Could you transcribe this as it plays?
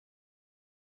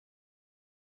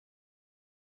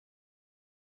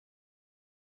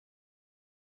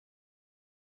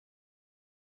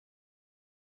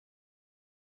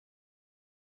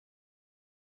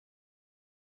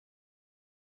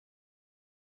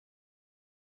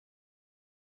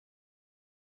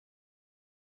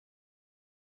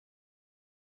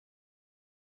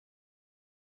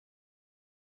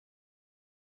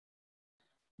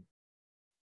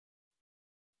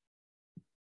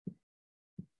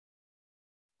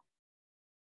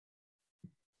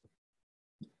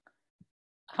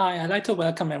Hi, I'd like to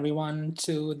welcome everyone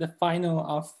to the final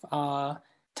of our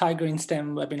Tiger in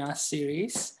STEM webinar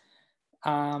series.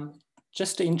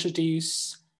 Just to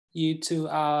introduce you to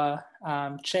our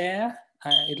chair,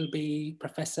 it'll be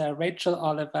Professor Rachel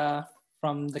Oliver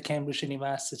from the Cambridge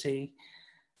University.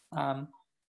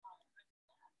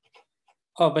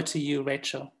 Over to you,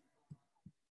 Rachel.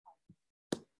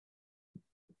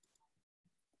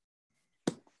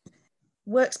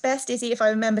 Works best, Izzy, if I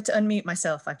remember to unmute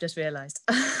myself, I've just realised.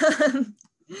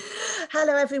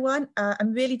 Hello, everyone.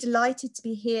 I'm really delighted to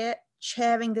be here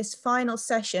chairing this final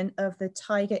session of the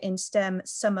Tiger in STEM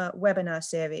summer webinar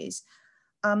series.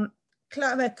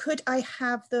 Clara, could I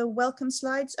have the welcome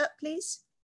slides up, please?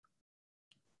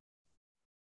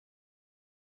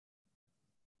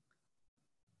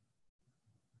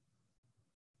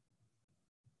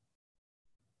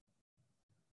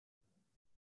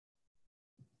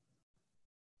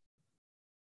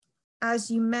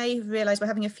 As you may have realised, we're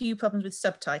having a few problems with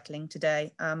subtitling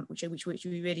today, which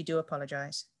we really do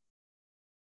apologise.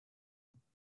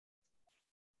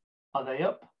 Are they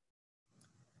up?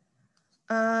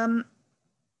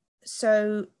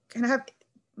 So can I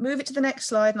move it to the next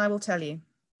slide and I will tell you.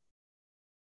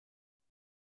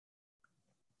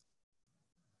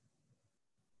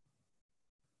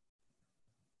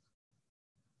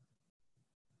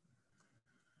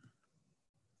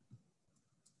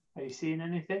 Are you seeing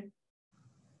anything?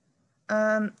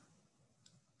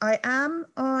 I am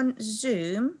on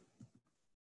Zoom.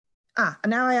 And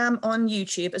now I am on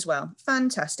YouTube as well.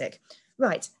 Fantastic.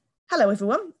 Right. Hello,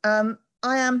 everyone. I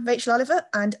am Rachel Oliver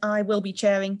and I will be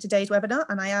chairing today's webinar,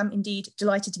 and I am indeed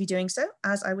delighted to be doing so,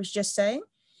 as I was just saying.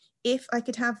 If I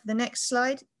could have the next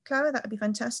slide, Clara, that would be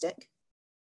fantastic.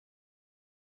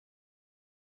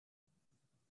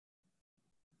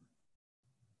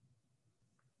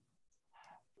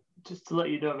 Just to let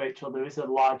you know, Rachel, there is a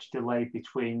large delay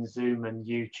between Zoom and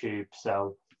YouTube,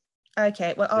 so.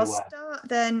 Okay, well, I'll start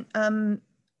then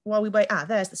while we wait.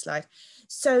 There's the slide.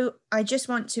 So I just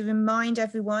want to remind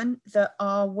everyone that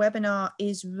our webinar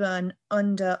is run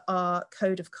under our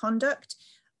code of conduct.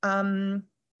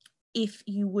 If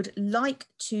you would like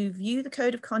to view the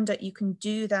code of conduct, you can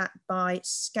do that by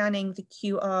scanning the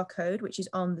QR code, which is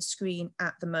on the screen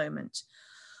at the moment.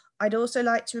 I'd also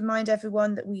like to remind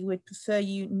everyone that we would prefer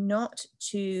you not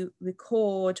to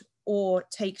record or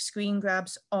take screen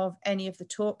grabs of any of the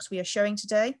talks we are showing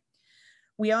today.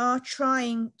 We are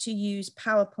trying to use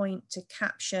PowerPoint to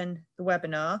caption the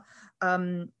webinar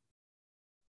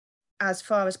as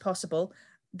far as possible.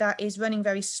 That is running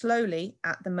very slowly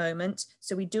at the moment,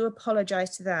 so we do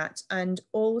apologise to that. And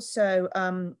also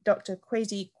Dr.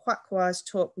 Kwasi Kwakwa's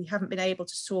talk, we haven't been able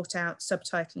to sort out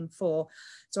subtitling for.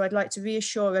 So I'd like to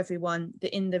reassure everyone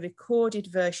that in the recorded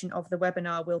version of the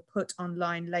webinar we'll put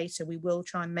online later, we will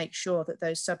try and make sure that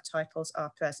those subtitles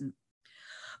are present.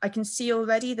 I can see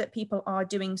already that people are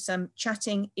doing some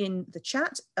chatting in the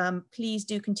chat. Please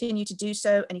do continue to do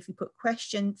so. And if you put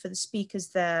question for the speakers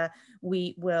there,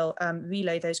 we will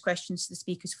relay those questions to the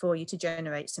speakers for you to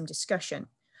generate some discussion.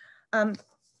 Can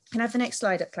I have the next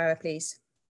slide up, Clara, please?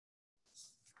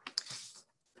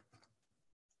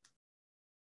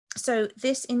 So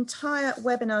this entire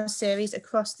webinar series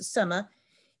across the summer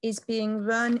is being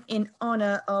run in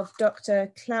honour of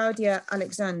Dr. Claudia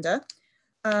Alexander.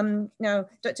 Now,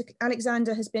 Dr.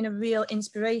 Alexander has been a real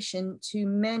inspiration to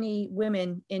many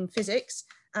women in physics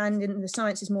and in the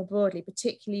sciences more broadly,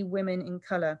 particularly women in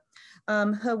colour.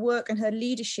 Her work and her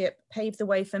leadership paved the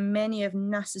way for many of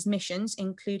NASA's missions,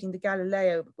 including the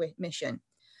Galileo mission.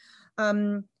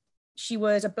 She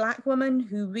was a Black woman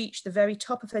who reached the very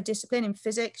top of her discipline in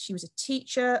physics. She was a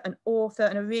teacher, an author,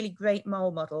 and a really great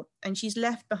role model. And she's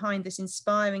left behind this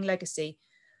inspiring legacy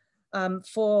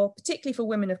particularly for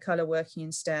women of colour working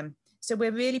in STEM. So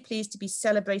we're really pleased to be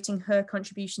celebrating her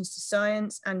contributions to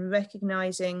science and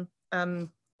recognising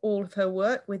all of her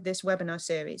work with this webinar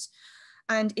series.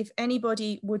 And if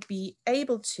anybody would be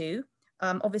able to,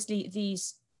 obviously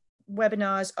these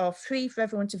webinars are free for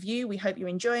everyone to view. We hope you're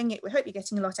enjoying it. We hope you're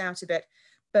getting a lot out of it.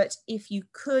 But if you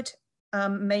could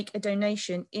make a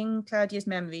donation in Claudia's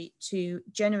memory to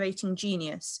Generating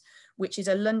Genius, which is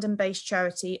a London-based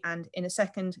charity. And in a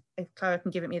second, if Clara can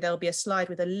give it me, there'll be a slide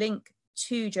with a link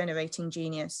to Generating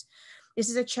Genius. This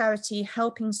is a charity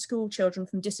helping school children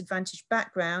from disadvantaged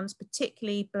backgrounds,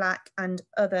 particularly Black and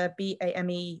other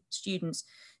BAME students,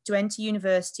 to enter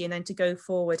university and then to go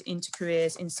forward into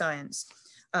careers in science.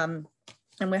 And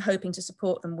we're hoping to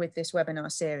support them with this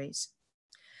webinar series.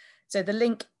 So the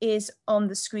link is on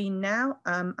the screen now,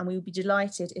 and we would be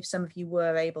delighted if some of you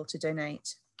were able to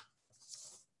donate.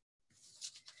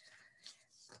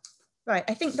 Right,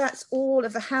 I think that's all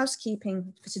of the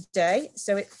housekeeping for today.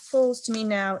 So it falls to me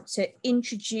now to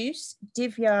introduce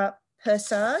Divya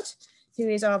Persaud, who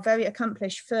is our very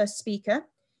accomplished first speaker.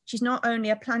 She's not only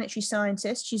a planetary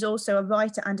scientist, she's also a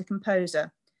writer and a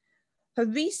composer. Her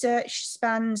research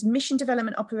spans mission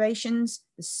development operations,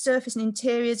 the surface and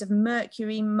interiors of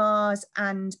Mercury, Mars,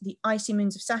 and the icy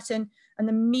moons of Saturn, and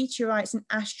the meteorites and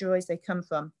asteroids they come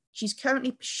from. She's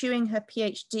currently pursuing her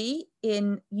PhD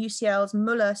in UCL's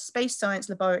Muller Space Science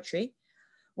Laboratory,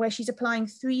 where she's applying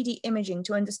 3D imaging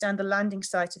to understand the landing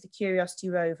site of the Curiosity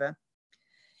rover.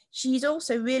 She's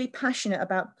also really passionate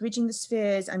about bridging the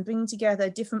spheres and bringing together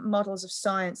different models of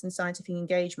science and scientific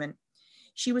engagement.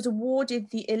 She was awarded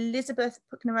the Elizabeth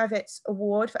Puknarovitz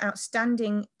Award for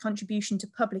Outstanding Contribution to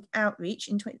Public Outreach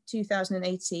in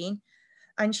 2018.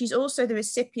 And she's also the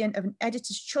recipient of an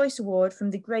Editor's Choice Award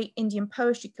from the Great Indian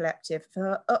Poetry Collective for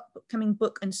her upcoming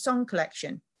book and song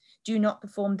collection, Do Not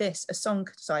Perform This, a Song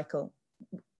Cycle.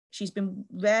 She's been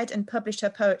read and published her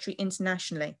poetry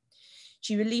internationally.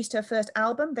 She released her first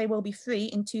album, They Will Be Free,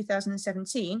 in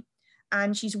 2017,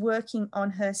 and she's working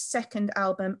on her second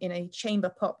album in a chamber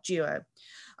pop duo.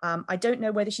 I don't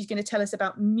know whether she's going to tell us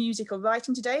about music or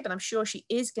writing today, but I'm sure she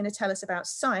is going to tell us about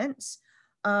science.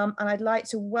 And I'd like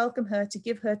to welcome her to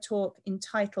give her talk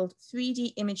entitled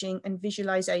 3D Imaging and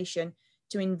Visualization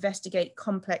to Investigate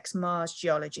Complex Mars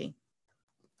Geology.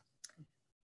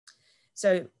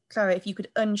 So Clara, if you could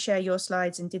unshare your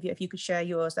slides, and Divya, if you could share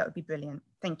yours, that would be brilliant.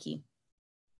 Thank you.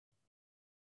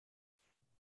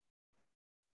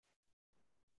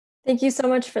 Thank you so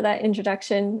much for that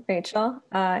introduction, Rachel,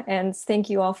 and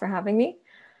thank you all for having me.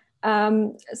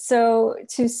 So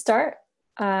to start,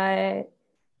 I'll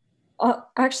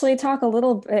actually talk a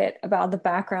little bit about the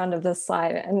background of this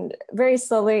slide, and very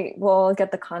slowly we'll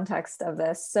get the context of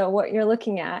this. So what you're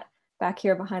looking at back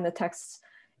here behind the text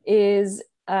is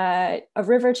a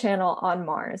river channel on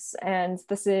Mars. And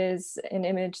this is an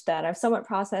image that I've somewhat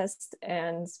processed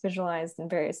and visualized in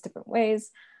various different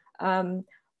ways.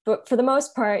 But for the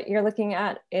most part, you're looking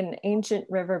at an ancient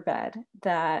riverbed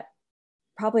that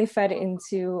probably fed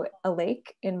into a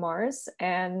lake in Mars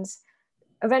and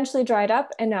eventually dried up.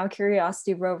 And now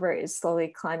Curiosity rover is slowly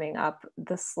climbing up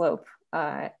the slope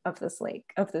of this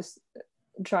lake, of this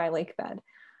dry lake bed.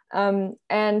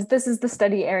 And this is the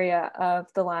study area of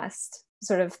the last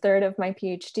sort of third of my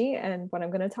PhD and what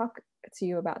I'm going to talk to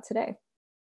you about today.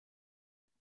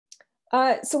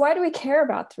 So why do we care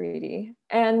about 3D?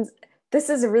 And this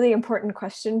is a really important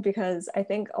question because I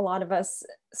think a lot of us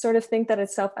sort of think that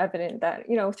it's self-evident that,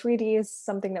 you know, 3D is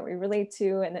something that we relate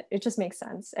to and it just makes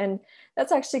sense. And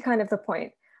that's actually kind of the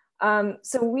point.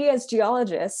 So we as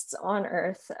geologists on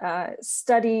Earth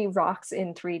study rocks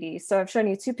in 3D. So I've shown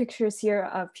you two pictures here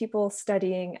of people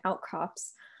studying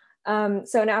outcrops.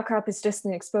 So an outcrop is just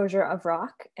an exposure of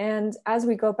rock. And as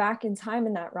we go back in time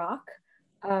in that rock,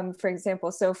 for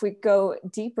example, so if we go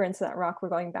deeper into that rock, we're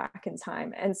going back in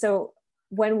time. And so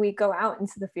when we go out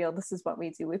into the field, this is what we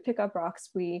do. We pick up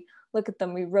rocks, we look at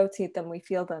them, we rotate them, we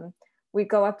feel them. We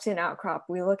go up to an outcrop,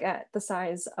 we look at the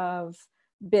size of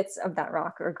bits of that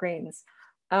rock or grains.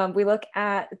 We look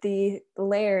at the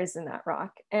layers in that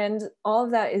rock, and all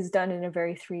of that is done in a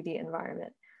very 3D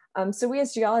environment. So we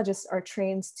as geologists are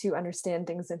trained to understand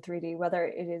things in 3D, whether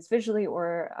it is visually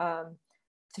or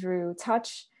through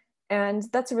touch. And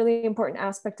that's a really important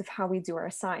aspect of how we do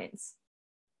our science.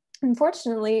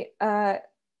 Unfortunately,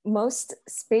 most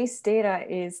space data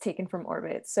is taken from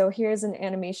orbit. So here's an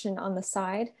animation on the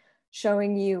side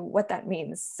showing you what that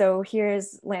means. So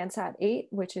here's Landsat 8,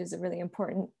 which is a really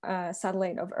important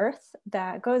satellite of Earth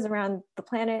that goes around the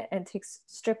planet and takes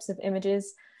strips of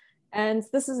images. And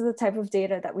this is the type of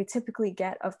data that we typically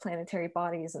get of planetary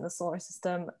bodies in the solar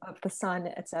system, of the sun,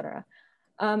 etc.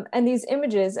 And these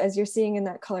images, as you're seeing in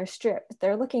that color strip,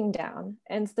 they're looking down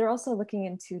and they're also looking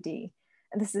in 2D.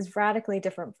 And this is radically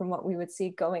different from what we would see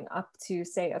going up to,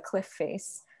 say, a cliff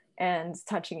face and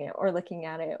touching it or looking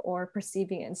at it or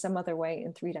perceiving it in some other way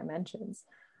in 3 dimensions.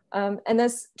 And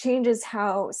this changes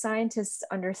how scientists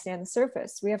understand the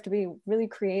surface. We have to be really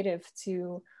creative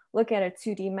to look at a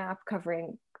 2D map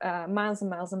covering miles and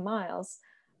miles and miles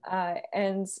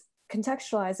and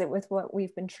contextualize it with what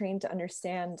we've been trained to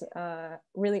understand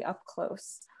really up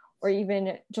close, or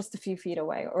even just a few feet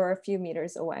away, or a few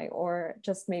meters away, or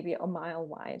just maybe a mile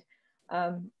wide.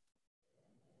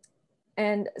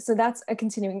 And so that's a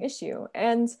continuing issue.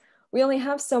 And we only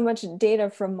have so much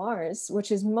data from Mars,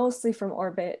 which is mostly from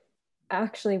orbit,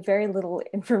 actually very little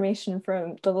information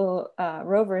from the little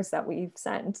rovers that we've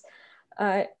sent.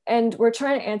 And we're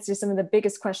trying to answer some of the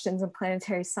biggest questions in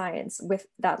planetary science with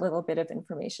that little bit of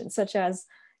information, such as,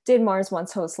 did Mars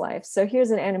once host life? So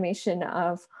here's an animation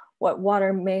of what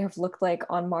water may have looked like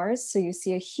on Mars. So you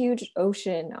see a huge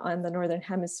ocean on the northern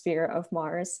hemisphere of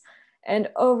Mars. And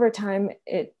over time,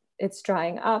 it's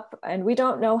drying up, and we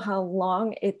don't know how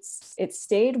long it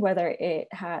stayed, whether it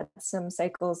had some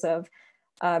cycles of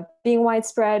being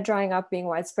widespread, drying up, being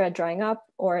widespread, drying up,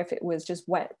 or if it was just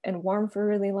wet and warm for a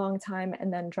really long time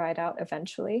and then dried out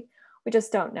eventually. We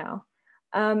just don't know.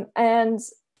 And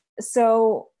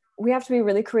so we have to be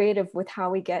really creative with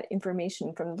how we get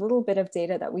information from the little bit of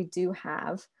data that we do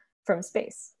have from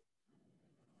space.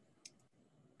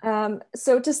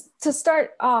 So just to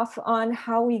start off on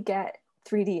how we get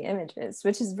 3D images,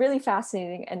 which is really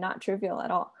fascinating and not trivial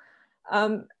at all.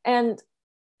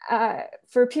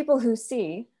 For people who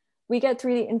see, we get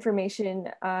 3D information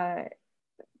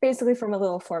basically from a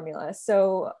little formula.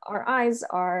 So our eyes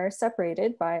are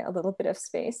separated by a little bit of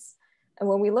space. And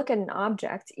when we look at an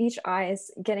object, each eye is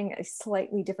getting a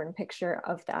slightly different picture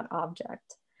of that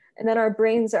object. And then our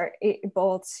brains are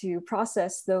able to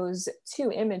process those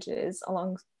two images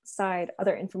alongside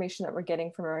other information that we're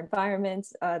getting from our environment,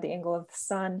 the angle of the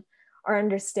sun, our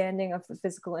understanding of the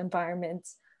physical environment,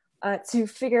 to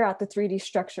figure out the 3D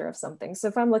structure of something. So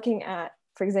if I'm looking at,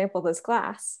 for example, this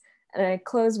glass, and I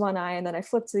close one eye and then I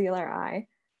flip to the other eye,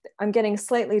 I'm getting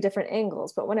slightly different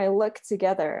angles, but when I look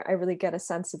together, I really get a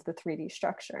sense of the 3D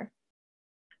structure.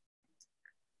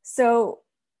 So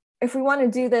if we want to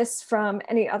do this from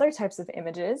any other types of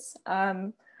images,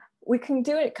 we can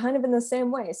do it kind of in the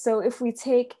same way. So if we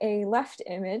take a left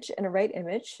image and a right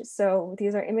image, so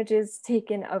these are images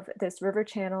taken of this river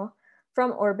channel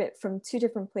from orbit from two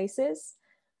different places.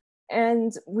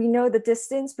 And we know the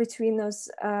distance between those,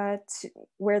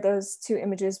 where those two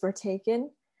images were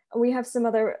taken. And we have some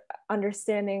other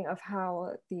understanding of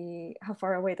how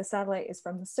far away the satellite is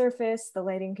from the surface, the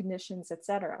lighting conditions,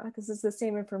 etc. This is the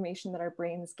same information that our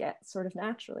brains get sort of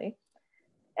naturally.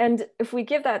 And if we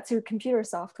give that to computer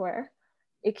software,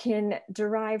 it can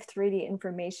derive 3D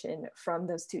information from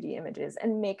those 2D images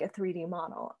and make a 3D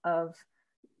model of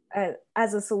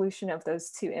as a solution of those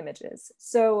two images.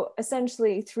 So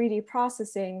essentially 3D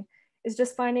processing is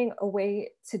just finding a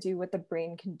way to do what the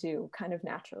brain can do kind of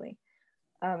naturally.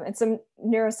 And some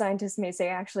neuroscientists may say,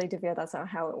 actually, Divya, that's not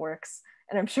how it works.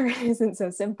 And I'm sure it isn't so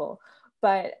simple,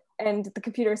 and the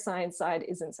computer science side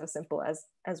isn't so simple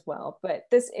as well. But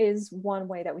this is one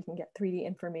way that we can get 3D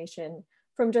information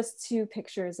from just two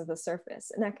pictures of the surface.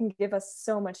 And that can give us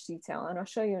so much detail. And I'll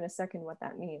show you in a second what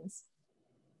that means.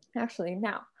 Actually,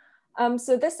 now.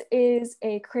 So this is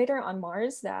a crater on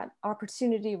Mars that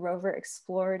Opportunity rover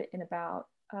explored in about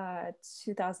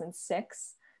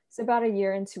 2006. So about a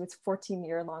year into its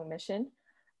 14-year-long mission.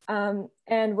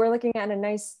 And we're looking at a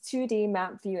nice 2D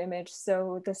map view image.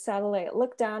 So the satellite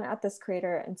looked down at this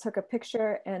crater and took a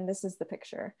picture, and this is the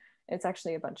picture. It's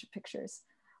actually a bunch of pictures.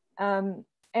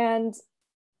 And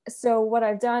so what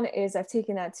I've done is I've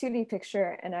taken that 2D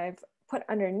picture and I've put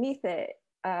underneath it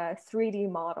a 3D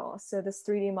model. So this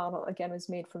 3D model, again, was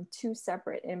made from two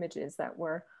separate images that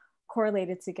were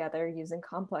correlated together using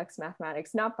complex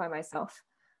mathematics, not by myself.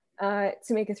 To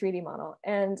make a 3D model.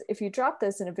 And if you drop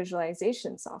this in a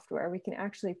visualization software, we can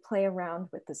actually play around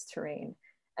with this terrain.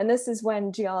 And this is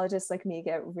when geologists like me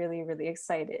get really, really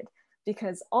excited,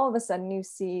 because all of a sudden you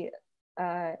see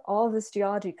all of this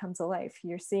geology come to life.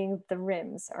 You're seeing the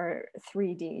rims are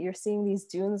 3D. You're seeing these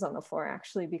dunes on the floor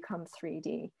actually become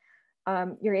 3D.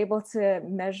 You're able to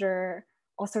measure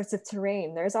all sorts of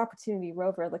terrain. There's Opportunity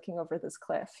rover looking over this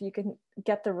cliff. You can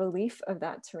get the relief of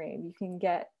that terrain. You can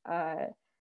get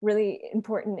really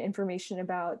important information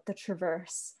about the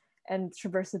traverse and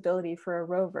traversability for a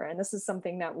rover. And this is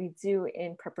something that we do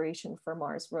in preparation for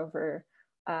Mars rover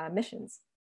missions.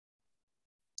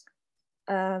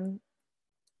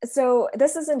 So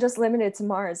this isn't just limited to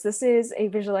Mars. This is a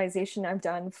visualization I've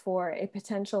done for a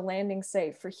potential landing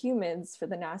site for humans for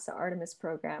the NASA Artemis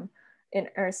program in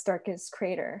Aristarchus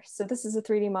crater. So this is a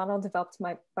 3D model developed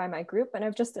by my group, and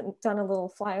I've just done a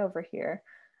little flyover here.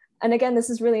 And again, this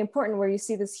is really important where you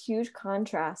see this huge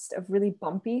contrast of really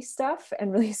bumpy stuff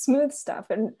and really smooth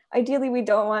stuff. And ideally, we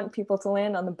don't want people to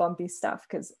land on the bumpy stuff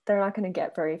because they're not going to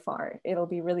get very far. It'll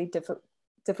be really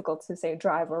difficult to, say,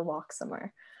 drive or walk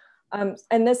somewhere.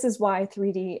 And this is why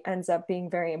 3D ends up being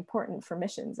very important for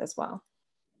missions as well.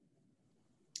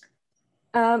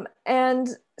 And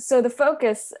so the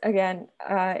focus, again,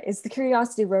 is the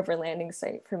Curiosity rover landing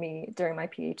site for me during my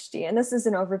PhD. And this is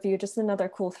an overview, just another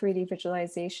cool 3D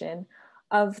visualization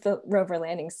of the rover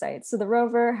landing site. So the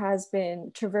rover has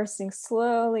been traversing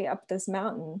slowly up this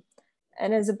mountain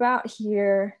and is about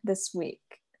here this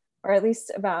week, or at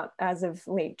least about as of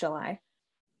late July.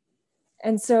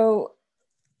 And so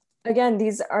again,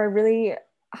 these are really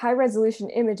high resolution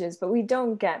images, but we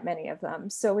don't get many of them.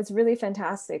 So it's really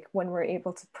fantastic when we're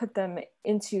able to put them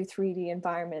into 3D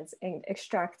environments and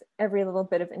extract every little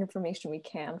bit of information we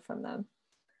can from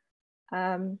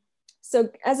them. So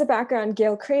as a background,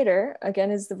 Gale Crater,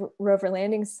 again, is the rover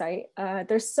landing site.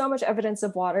 There's so much evidence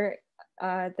of water.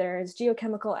 There's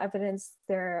geochemical evidence.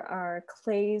 There are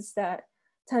clays that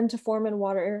tend to form in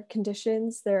water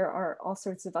conditions. There are all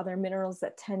sorts of other minerals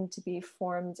that tend to be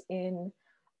formed in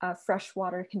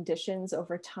freshwater conditions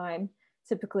over time,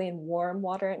 typically in warm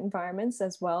water environments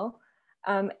as well.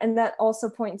 And that also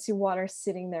points to water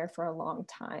sitting there for a long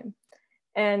time.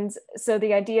 And so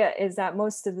the idea is that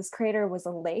most of this crater was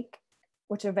a lake,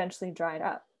 which eventually dried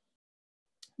up.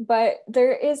 But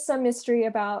there is some mystery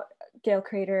about Gale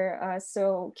Crater.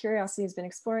 So Curiosity has been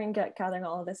exploring, gathering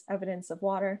all of this evidence of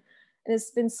water, and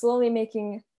it's been slowly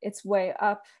making its way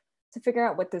up to figure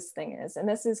out what this thing is. And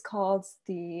this is called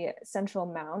the central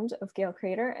mound of Gale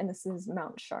Crater, and this is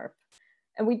Mount Sharp.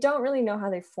 And we don't really know how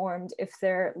they formed, if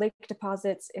they're lake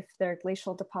deposits, if they're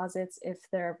glacial deposits, if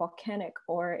they're volcanic,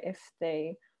 or if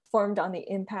they formed on the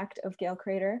impact of Gale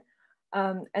Crater.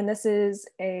 And this is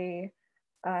a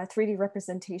 3D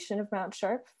representation of Mount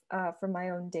Sharp from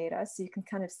my own data. So you can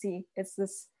kind of see it's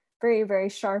this very, very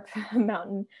sharp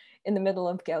mountain in the middle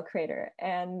of Gale Crater.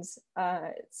 And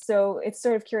so it's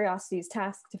sort of Curiosity's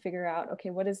task to figure out, okay,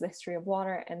 what is the history of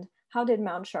water and how did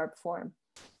Mount Sharp form?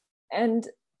 And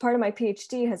part of my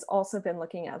PhD has also been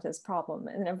looking at this problem.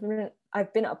 And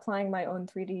I've been applying my own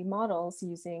 3D models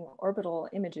using orbital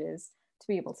images to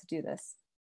be able to do this.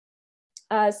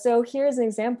 So here's an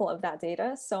example of that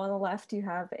data. So on the left, you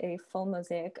have a full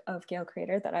mosaic of Gale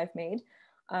Crater that I've made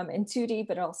in 2D,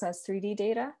 but it also has 3D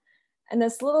data. And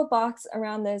this little box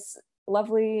around this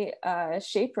lovely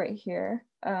shape right here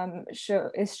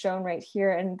is shown right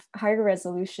here in higher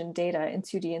resolution data in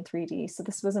 2D and 3D. So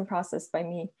this wasn't processed by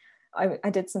me. I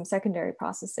did some secondary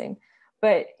processing,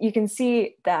 but you can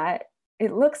see that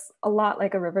it looks a lot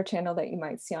like a river channel that you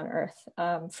might see on Earth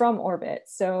from orbit.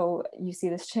 So you see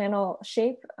this channel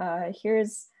shape.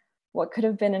 Here's what could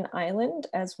have been an island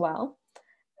as well.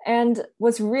 And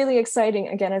what's really exciting,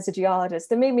 again, as a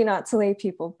geologist, and maybe not to lay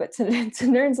people, but to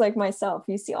nerds like myself,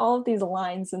 you see all of these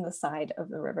lines in the side of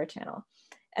the river channel.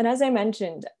 And as I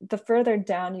mentioned, the further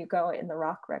down you go in the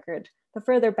rock record, the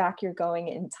further back you're going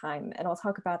in time. And I'll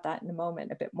talk about that in a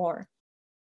moment a bit more.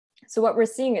 So what we're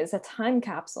seeing is a time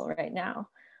capsule right now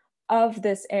of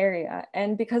this area.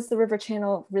 And because the river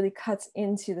channel really cuts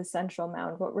into the central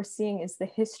mound, what we're seeing is the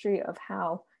history of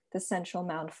how the central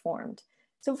mound formed.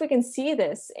 So if we can see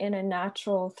this in a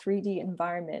natural 3D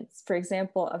environment, for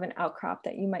example, of an outcrop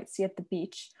that you might see at the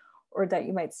beach or that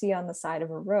you might see on the side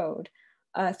of a road,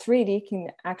 3D can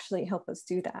actually help us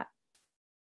do that.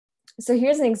 So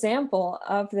here's an example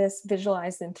of this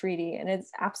visualized in 3D, and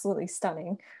it's absolutely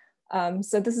stunning.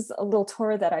 So this is a little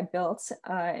tour that I built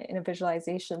in a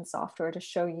visualization software to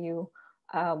show you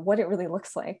what it really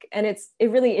looks like. And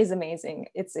it really is amazing.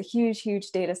 It's a huge,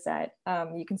 huge data set.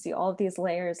 You can see all of these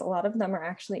layers. A lot of them are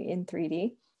actually in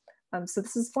 3D. So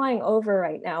this is flying over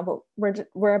right now, but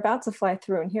we're about to fly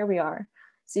through, and here we are.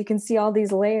 So you can see all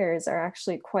these layers are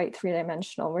actually quite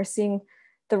three-dimensional. We're seeing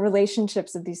the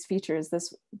relationships of these features,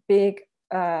 this big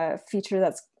feature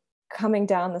that's coming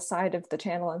down the side of the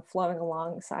channel and flowing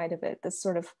alongside of it, this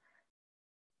sort of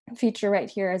feature right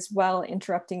here as well,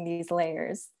 interrupting these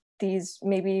layers, these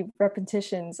maybe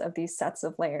repetitions of these sets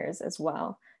of layers as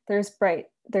well. There's bright,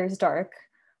 there's dark.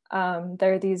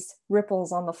 There are these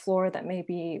ripples on the floor that may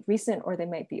be recent or they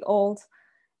might be old.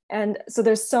 And so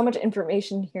there's so much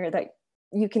information here that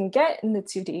you can get in the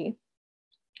 2D.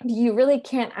 You really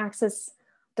can't access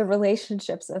the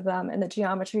relationships of them and the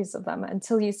geometries of them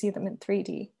until you see them in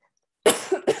 3D.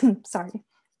 Sorry.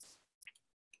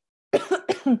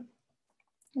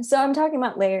 So I'm talking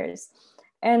about layers,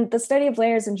 and the study of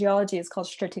layers in geology is called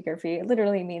stratigraphy. It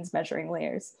literally means measuring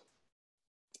layers.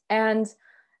 And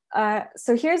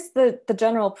so here's the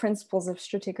general principles of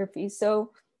stratigraphy.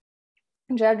 So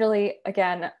generally,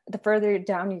 again, the further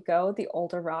down you go, the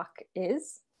older rock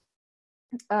is.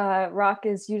 Rock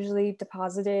is usually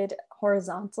deposited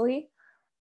horizontally.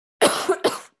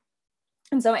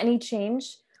 And so any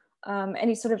change,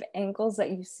 any sort of angles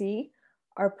that you see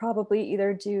are probably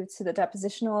either due to the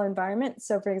depositional environment.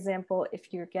 So for example,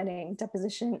 if you're getting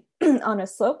deposition on a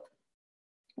slope,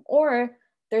 or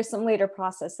there's some later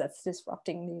process that's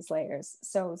disrupting these layers.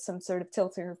 So some sort of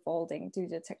tilting or folding due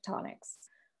to tectonics.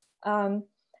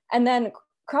 And then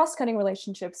cross-cutting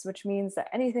relationships, which means that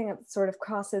anything that sort of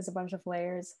crosses a bunch of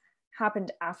layers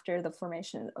happened after the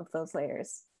formation of those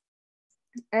layers.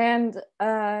 And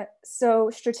so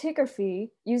stratigraphy,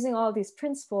 using all of these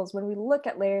principles, when we look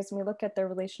at layers and we look at their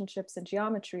relationships and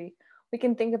geometry, we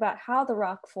can think about how the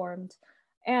rock formed.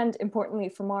 And importantly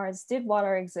for Mars, did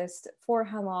water exist, for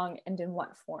how long, and in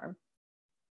what form?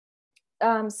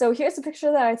 So here's a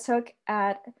picture that I took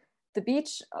at the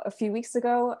beach a few weeks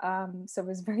ago. So it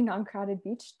was a very non-crowded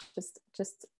beach,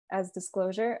 just as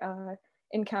disclosure,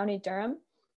 in County Durham.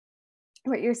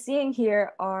 What you're seeing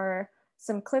here are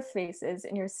some cliff faces,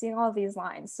 and you're seeing all these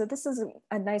lines. So this is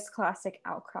a nice classic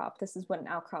outcrop. This is what an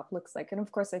outcrop looks like. And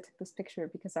of course I took this picture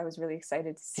because I was really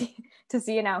excited to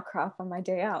see an outcrop on my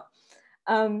day out.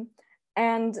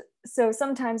 And so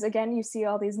sometimes, again, you see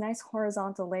all these nice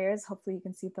horizontal layers. Hopefully you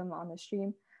can see them on the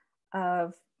stream,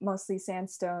 of mostly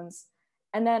sandstones.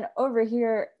 And then over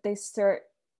here, they start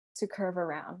to curve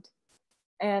around.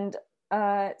 And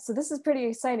so this is pretty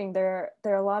exciting. There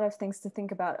are a lot of things to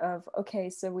think about of,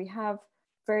 okay, so we have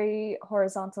very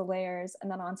horizontal layers, and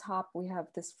then on top we have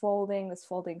this folding. This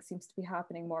folding seems to be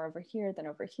happening more over here than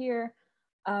over here.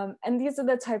 And these are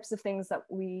the types of things that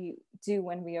we do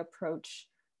when we approach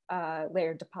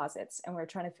layered deposits, and we're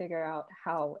trying to figure out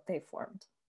how they formed.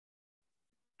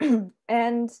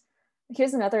 And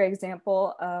here's another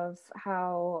example of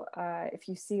how if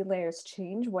you see layers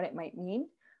change, what it might mean.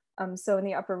 So in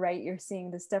the upper right, you're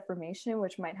seeing this deformation,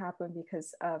 which might happen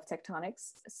because of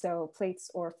tectonics, so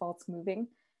plates or faults moving,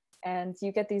 and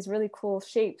you get these really cool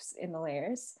shapes in the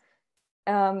layers.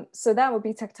 So that would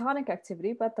be tectonic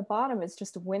activity, but the bottom is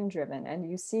just wind driven, and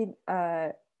you see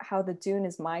how the dune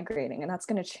is migrating, and that's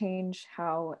going to change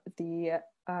how the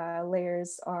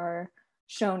layers are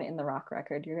shown in the rock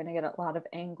record. You're going to get a lot of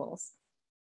angles.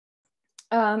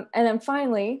 And then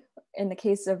finally, in the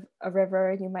case of a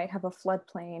river, you might have a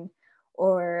floodplain,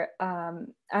 or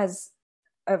as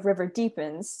a river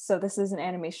deepens. So this is an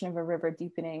animation of a river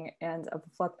deepening and of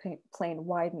a floodplain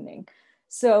widening.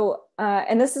 So,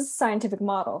 and this is a scientific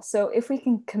model. So if we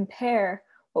can compare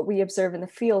what we observe in the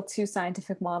field to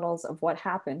scientific models of what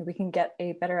happened, we can get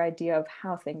a better idea of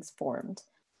how things formed.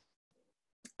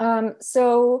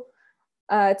 To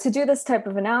do this type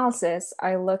of analysis,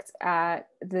 I looked at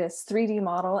this 3D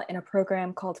model in a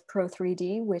program called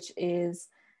Pro3D, which is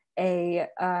a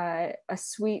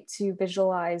suite to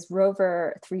visualize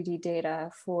rover 3D data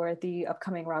for the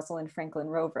upcoming Rosalind Franklin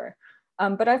rover.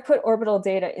 But I've put orbital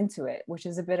data into it, which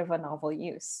is a bit of a novel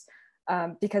use,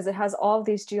 because it has all of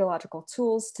these geological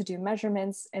tools to do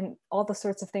measurements and all the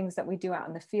sorts of things that we do out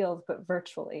in the field, but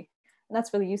virtually. And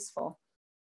that's really useful.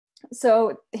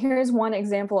 So here's one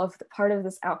example of the part of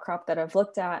this outcrop that I've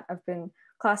looked at. I've been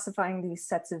classifying these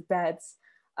sets of beds,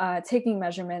 taking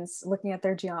measurements, looking at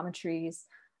their geometries,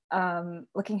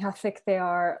 looking how thick they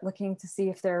are, looking to see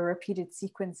if there are repeated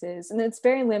sequences. And it's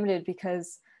very limited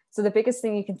because, so the biggest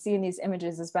thing you can see in these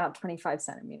images is about 25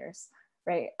 centimeters,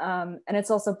 right? And it's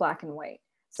also black and white.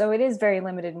 So it is very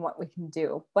limited in what we can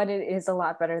do, but it is a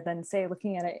lot better than, say,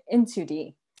 looking at it in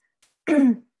 2D.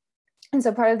 And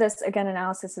so part of this, again,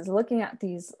 analysis is looking at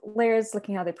these layers,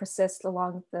 looking how they persist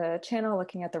along the channel,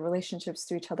 looking at the relationships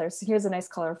to each other. So here's a nice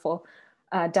colorful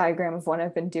diagram of what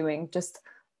I've been doing, just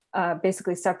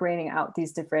basically separating out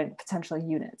these different potential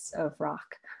units of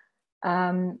rock.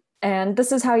 And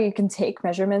this is how you can take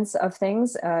measurements of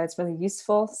things. It's really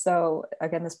useful. So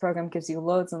again, this program gives you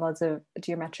loads and loads of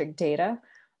geometric data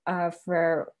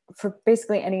for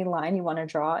basically any line you want to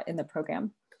draw in the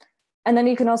program. And then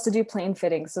you can also do plane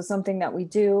fitting. So something that we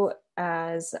do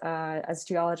as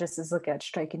geologists is look at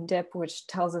strike and dip, which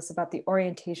tells us about the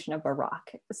orientation of a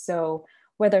rock. So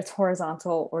whether it's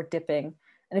horizontal or dipping.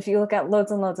 And if you look at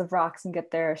loads and loads of rocks and get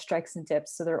their strikes and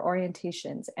dips, so their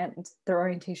orientations and their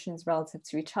orientations relative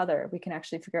to each other, we can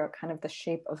actually figure out kind of the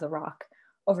shape of the rock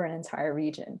over an entire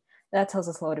region. That tells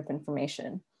us a load of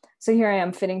information. So here I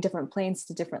am fitting different planes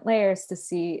to different layers to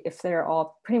see if they're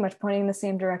all pretty much pointing in the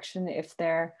same direction, if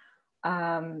they're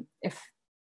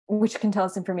which can tell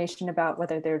us information about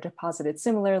whether they're deposited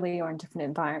similarly or in different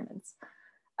environments.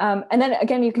 And then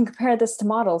again, you can compare this to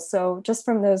models. So just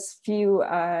from those few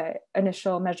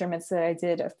initial measurements that I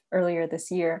did earlier this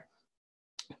year,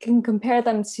 you can compare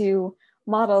them to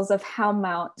models of how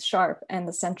Mount Sharp and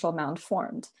the Central Mound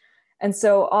formed. And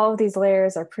so all of these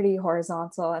layers are pretty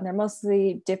horizontal, and they're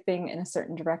mostly dipping in a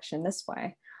certain direction this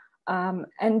way.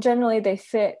 And generally they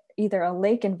fit either a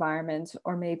lake environment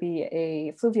or maybe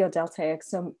a fluvial deltaic,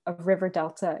 so a river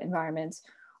delta environment,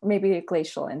 or maybe a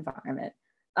glacial environment.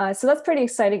 So that's pretty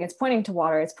exciting. It's pointing to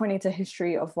water, it's pointing to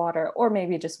history of water, or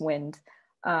maybe just wind,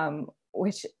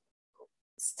 which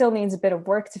still needs a bit of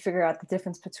work to figure out the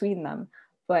difference between them.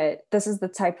 But this is the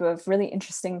type of really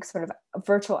interesting sort of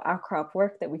virtual outcrop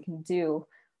work that we can do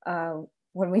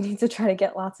when we need to try to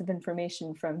get lots of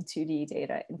information from 2D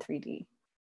data in 3D.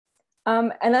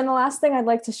 And then the last thing I'd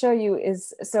like to show you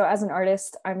is, so as an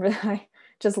artist, I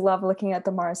just love looking at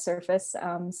the Mars surface.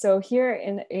 So here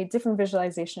in a different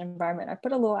visualization environment, I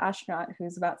put a little astronaut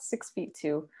who's about 6'2".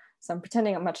 So I'm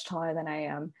pretending I'm much taller than I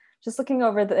am, just looking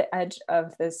over the edge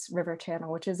of this river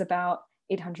channel, which is about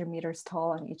 800 meters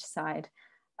tall on each side.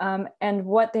 And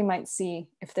what they might see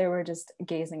if they were just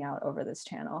gazing out over this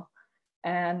channel.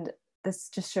 And this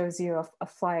just shows you a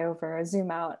flyover, a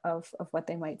zoom out of what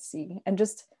they might see, and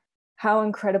just how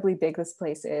incredibly big this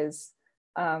place is,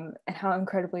 and how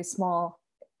incredibly small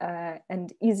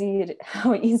and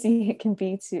how easy it can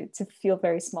be to feel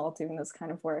very small doing this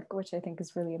kind of work, which I think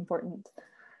is really important.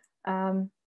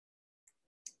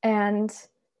 And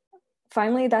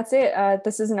finally, that's it.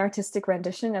 This is an artistic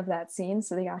rendition of that scene.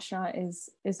 So the astronaut is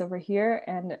over here,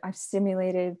 and I've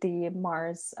simulated the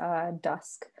Mars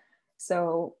dusk.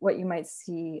 So what you might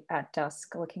see at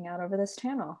dusk looking out over this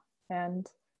channel. And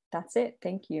that's it.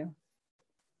 Thank you.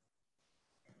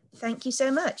 Thank you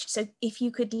so much. So if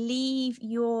you could leave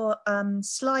your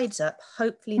slides up,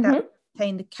 hopefully that will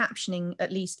contain the captioning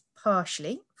at least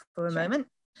partially for a moment.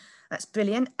 That's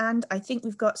brilliant. And I think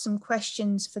we've got some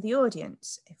questions for the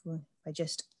audience. If I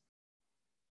just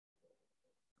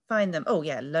find them. Oh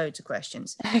yeah, loads of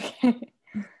questions. Okay.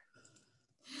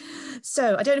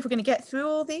 So I don't know if we're going to get through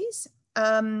all these,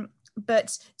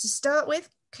 but to start with,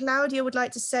 Claudia would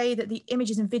like to say that the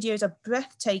images and videos are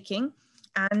breathtaking,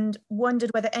 and wondered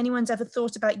whether anyone's ever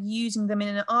thought about using them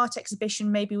in an art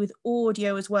exhibition, maybe with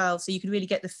audio as well, so you could really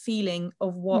get the feeling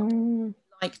of what it's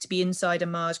like to be inside a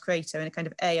Mars crater in a kind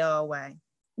of AR way.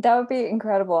 That would be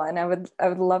incredible, and I would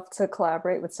love to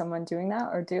collaborate with someone doing that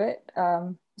or do it.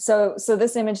 So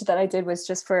this image that I did was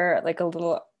just for like a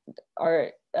little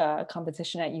art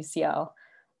competition at UCL.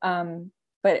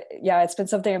 But yeah, it's been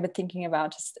something I've been thinking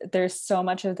about. Just there's so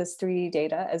much of this 3D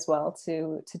data as well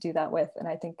to do that with, and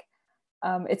I think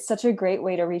it's such a great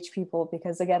way to reach people,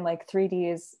 because again, like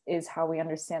 3D is how we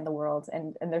understand the world,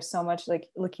 and there's so much, like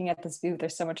looking at this view,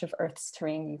 there's so much of Earth's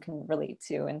terrain you can relate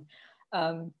to,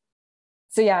 and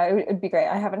so yeah, it'd be great.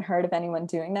 I haven't heard of anyone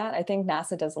doing that. I think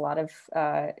NASA does a lot of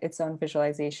its own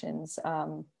visualizations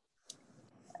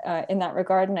in that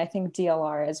regard, and I think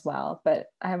DLR as well,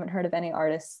 but I haven't heard of any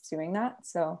artists doing that.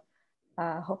 So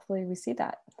hopefully we see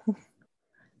that.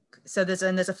 So there's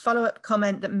a follow-up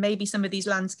comment that maybe some of these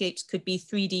landscapes could be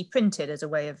 3D printed as a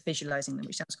way of visualizing them,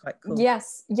 which sounds quite cool.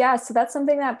 Yes, yeah, so that's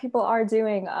something that people are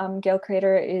doing. Gale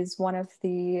Crater is one of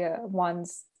the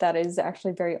ones that is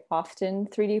actually very often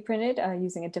 3D printed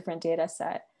using a different data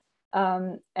set.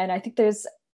 And I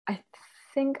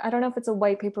think I don't know if it's a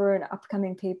white paper or an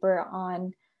upcoming paper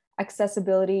on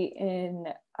accessibility in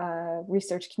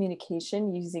research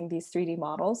communication using these 3D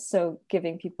models. So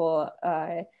giving people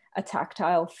a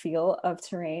tactile feel of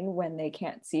terrain when they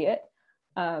can't see it.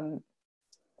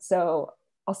 So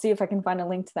I'll see if I can find a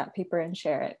link to that paper and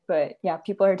share it. But yeah,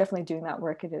 people are definitely doing that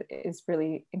work. It is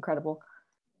really incredible.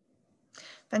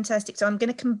 Fantastic. So I'm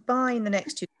going to combine the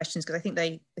next two questions because I think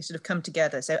they sort of come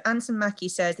together. So Anson Mackey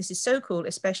says, this is so cool,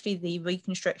 especially the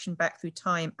reconstruction back through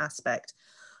time aspect.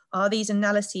 Are these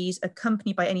analyses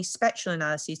accompanied by any spectral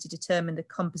analyses to determine the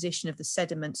composition of the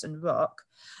sediments and rock?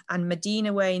 And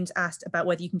Medina Waynes asked about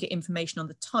whether you can get information on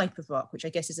the type of rock, which I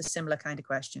guess is a similar kind of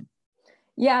question.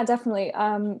 Yeah, definitely.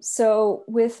 So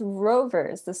with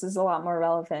rovers, this is a lot more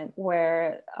relevant,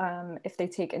 where if they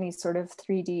take any sort of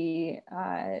 3D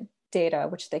data,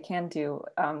 which they can do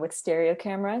with stereo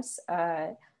cameras,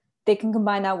 they can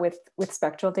combine that with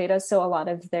spectral data. So a lot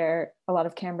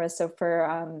of cameras, so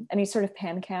for any sort of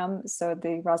PanCam, so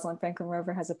the Rosalind Franklin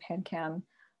rover has a PanCam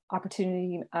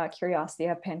opportunity, Curiosity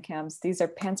have PanCams. These are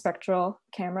panspectral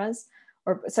cameras,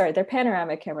 or sorry, they're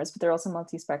panoramic cameras, but they're also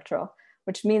multispectral,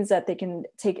 which means that they can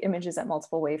take images at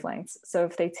multiple wavelengths. So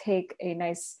if they take a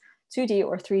nice 2D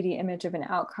or 3D image of an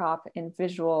outcrop in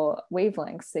visual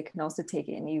wavelengths, they can also take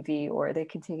it in UV, or they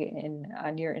can take it in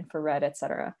near infrared,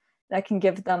 etc. That can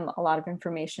give them a lot of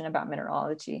information about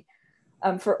mineralogy.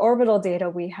 For orbital data,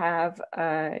 we have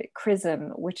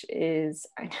CRISM, which is,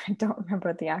 I don't remember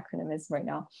what the acronym is right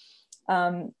now,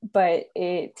 but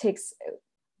it takes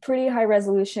pretty high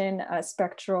resolution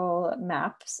spectral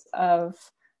maps of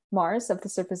Mars, of the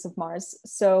surface of Mars.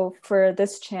 So for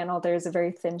this channel, there's a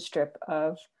very thin strip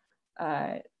of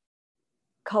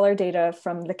color data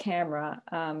from the camera,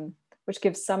 which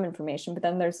gives some information, but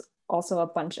then there's also a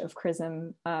bunch of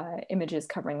CRISM images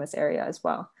covering this area as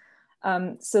well.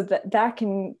 So that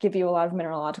can give you a lot of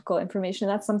mineralogical information.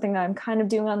 That's something that I'm kind of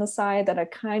doing on the side that I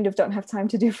kind of don't have time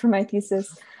to do for my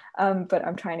thesis, but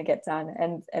I'm trying to get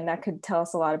done. And that could tell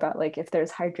us a lot about like if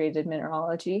there's hydrated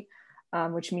mineralogy,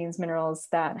 which means minerals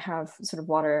that have sort of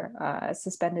water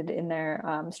suspended in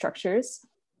their structures,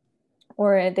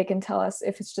 or they can tell us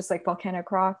if it's just like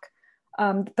volcanic rock.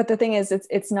 But the thing is,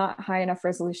 it's not high enough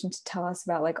resolution to tell us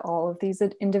about like all of these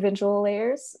individual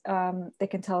layers. They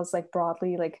can tell us like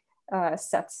broadly, like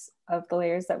sets of the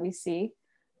layers that we see.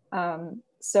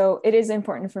 So it is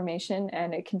important information,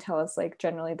 and it can tell us like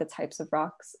generally the types of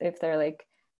rocks, if they're like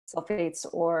sulfates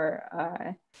or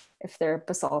if they're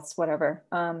basalts, whatever.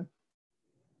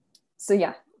 So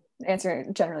yeah, the answer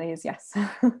generally is yes.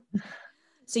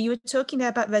 So you were talking there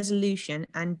about resolution,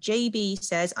 and JB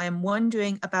says, I am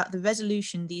wondering about the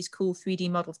resolution these cool 3D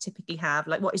models typically have.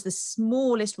 Like, what is the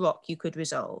smallest rock you could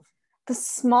resolve? The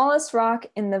smallest rock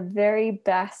in the very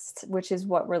best, which is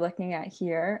what we're looking at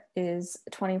here, is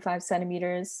 25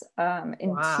 centimeters in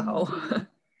wow. 2D.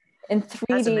 In 3D,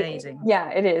 that's amazing.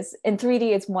 Yeah, it is. In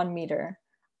 3D, it's 1 meter.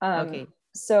 Okay.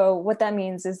 So what that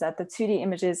means is that the 2D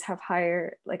images have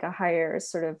a higher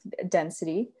sort of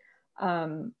density.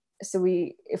 So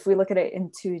if we look at it in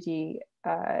 2D,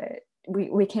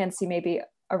 we can see maybe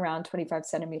around 25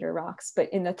 centimeter rocks, but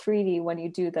in the 3D, when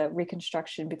you do the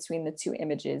reconstruction between the two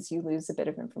images, you lose a bit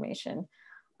of information.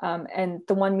 And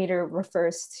the 1 meter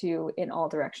refers to in all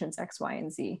directions, X, Y,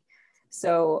 and Z.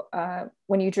 So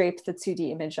when you drape the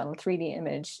 2D image on the 3D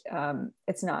image,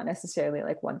 it's not necessarily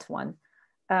like 1-to-1.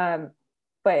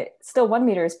 But still 1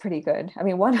 meter is pretty good. I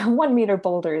mean, one meter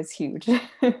boulder is huge,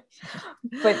 but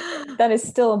that is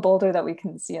still a boulder that we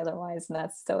can see otherwise, and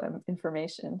that's still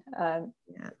information.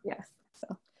 Yeah.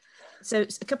 So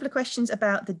a couple of questions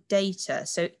about the data.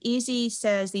 So Izzy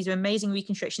says, these are amazing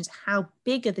reconstructions. How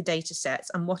big are the data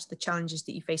sets, and what are the challenges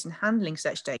that you face in handling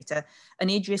such data? And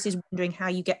Idris is wondering how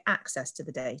you get access to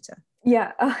the data.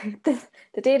 Yeah, the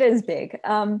data is big.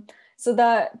 So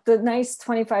the nice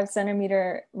 25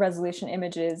 centimeter resolution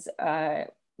images,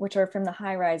 which are from the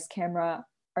high-rise camera,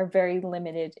 are very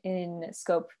limited in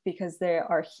scope because they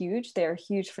are huge. They are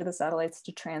huge for the satellites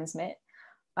to transmit.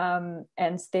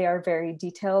 And they are very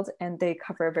detailed, and they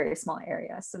cover a very small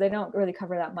area. So they don't really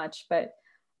cover that much, but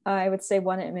I would say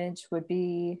one image would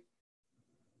be,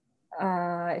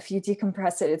 if you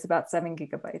decompress it, it's about 7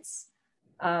 gigabytes.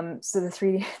 So the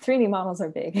 3D models are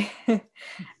big,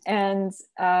 and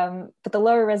but the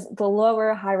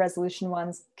lower high resolution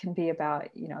ones can be about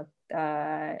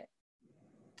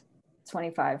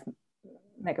 25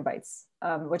 megabytes,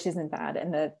 which isn't bad,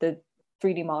 and the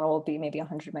 3D model will be maybe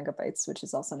 100 megabytes, which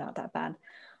is also not that bad.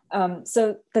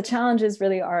 So the challenges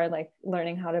really are like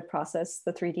learning how to process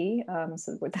the 3D.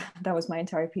 So that was my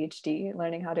entire PhD,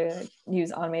 learning how to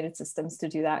use automated systems to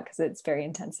do that, because it's very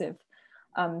intensive.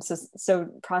 So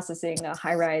processing a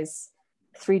high-rise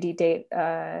 3D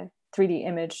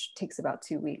image takes about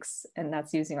 2 weeks, and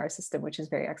that's using our system, which is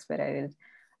very expedited.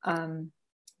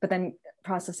 But then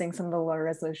processing some of the lower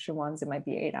resolution ones, it might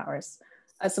be 8 hours.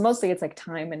 So mostly it's like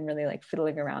time and really like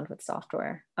fiddling around with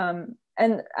software.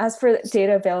 And as for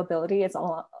data availability, it's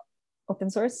all open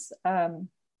source.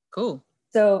 Cool.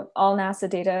 So all NASA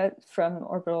data from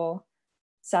orbital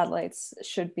satellites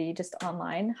should be just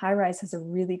online. HiRISE has a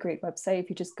really great website.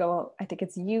 If you just go, I think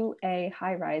it's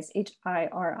UA-HiRISE,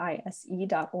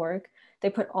 HIRISE.org. They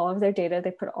put all of their data,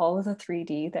 they put all of the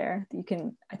 3D there. I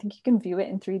think you can view it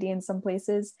in 3D in some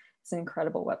places. It's an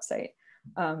incredible website.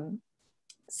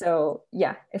 So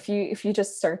yeah, if you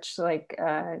just search like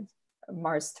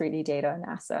Mars 3D data,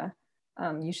 NASA,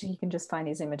 usually you can just find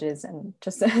these images and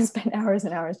just spend hours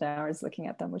and hours and hours looking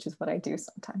at them, which is what I do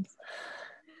sometimes.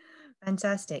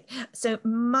 Fantastic. So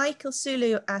Michael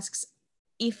Sulu asks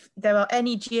if there are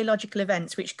any geological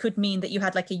events which could mean that you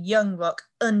had like a young rock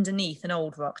underneath an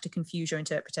old rock to confuse your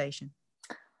interpretation.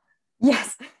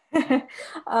 Yes.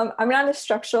 I'm not a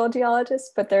structural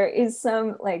geologist, but there is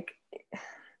some like,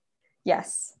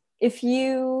 yes. If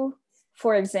you,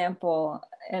 for example,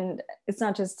 and it's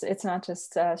not just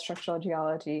structural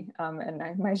geology,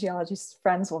 and my geologist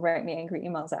friends will write me angry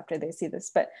emails after they see this,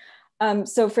 but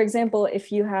so for example,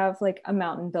 if you have like a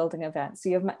mountain building event, so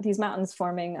you have these mountains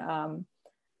forming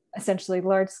essentially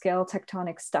large scale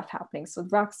tectonic stuff happening. So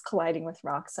rocks colliding with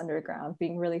rocks underground,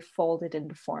 being really folded and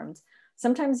deformed.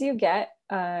 Sometimes you get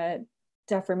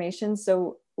deformation.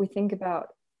 So we think about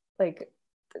like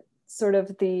sort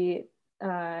of the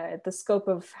scope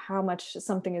of how much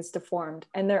something is deformed.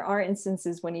 And there are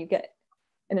instances when you get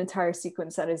an entire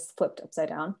sequence that is flipped upside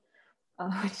down.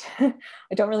 I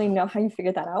don't really know how you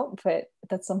figure that out, but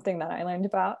that's something that I learned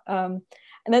about. And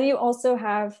then you also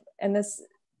have, and this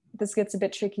this gets a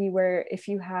bit tricky where if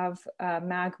you have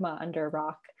magma under a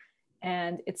rock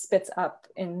and it spits up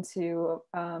into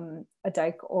a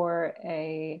dike or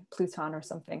a pluton or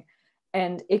something,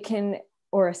 and it can,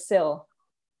 or a sill,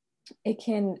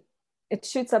 it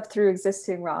shoots up through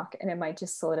existing rock and it might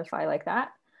just solidify like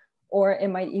that, or it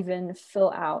might even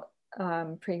fill out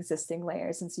pre-existing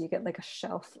layers, and so you get like a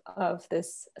shelf of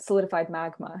this solidified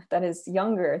magma that is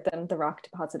younger than the rock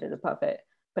deposited above it,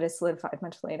 but is solidified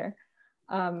much later.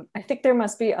 I think there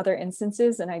must be other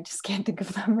instances and I just can't think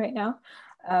of them right now,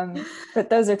 but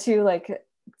those are two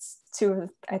of,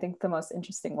 I think, the most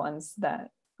interesting ones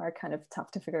that are kind of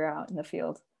tough to figure out in the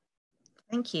field.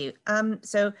 Thank you.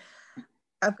 So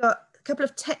I've got a couple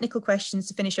of technical questions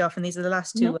to finish off, and these are the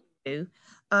last two.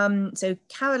 So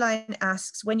Caroline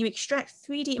asks, when you extract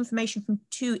 3D information from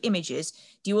two images,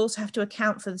 do you also have to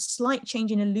account for the slight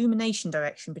change in illumination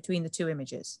direction between the two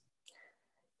images?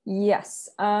 Yes.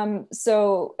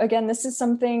 So again, this is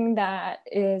something that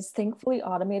is thankfully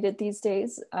automated these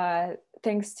days,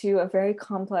 thanks to a very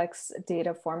complex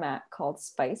data format called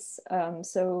SPICE.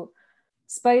 So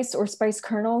SPICE, or SPICE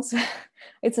kernels,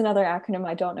 it's another acronym,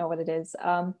 I don't know what it is.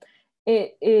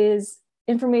 It is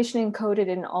information encoded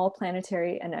in all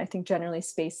planetary and I think generally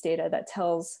space data that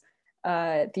tells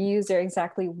the user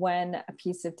exactly when a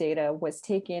piece of data was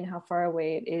taken, how far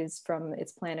away it is from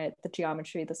its planet, the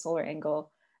geometry, the solar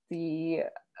angle, the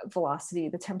velocity,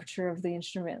 the temperature of the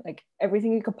instrument, like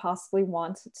everything you could possibly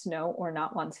want to know or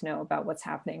not want to know about what's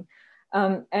happening.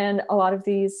 And a lot of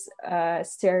these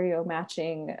stereo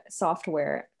matching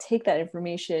software take that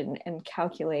information and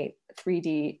calculate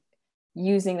 3D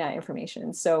using that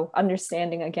information. So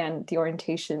understanding, again, the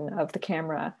orientation of the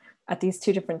camera at these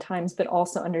two different times, but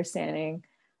also understanding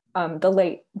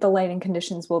the lighting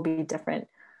conditions will be different.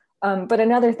 But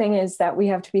another thing is that we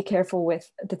have to be careful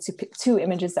with the two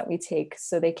images that we take.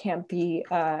 So they can't be,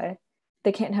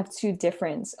 they can't have two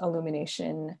different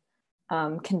illumination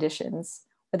conditions,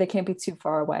 or they can't be too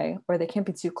far away, or they can't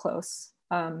be too close.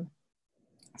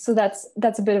 So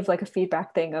that's a bit of like a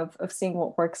feedback thing of seeing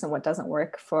what works and what doesn't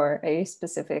work for a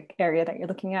specific area that you're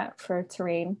looking at for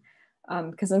terrain.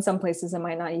 Because in some places it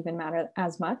might not even matter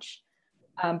as much.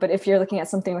 But if you're looking at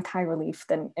something with high relief,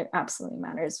 then it absolutely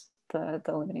matters, the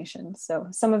illumination. So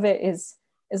some of it is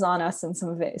on us and some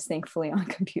of it is thankfully on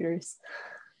computers.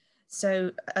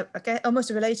 So okay,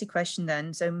 almost a related question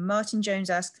then. So Martin Jones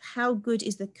asks, how good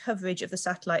is the coverage of the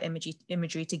satellite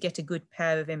imagery to get a good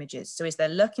pair of images? So is there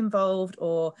luck involved,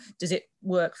 or does it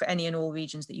work for any and all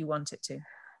regions that you want it to?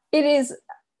 It is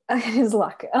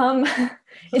luck.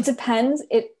 It depends.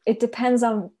 It depends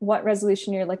on what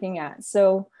resolution you're looking at.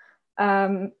 So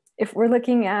if we're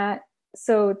looking at,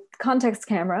 so context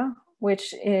camera,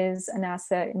 which is a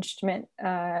NASA instrument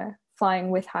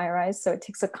flying with HiRISE, so it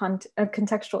takes a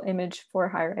contextual image for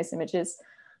HiRISE images,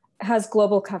 has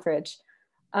global coverage.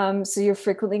 So you're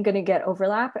frequently going to get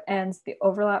overlap, and the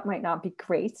overlap might not be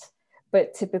great,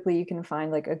 but typically you can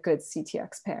find like a good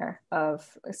CTX pair of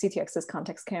CTX's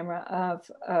context camera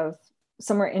of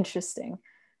somewhere interesting.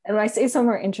 And when I say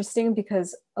somewhere interesting,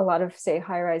 because a lot of, say,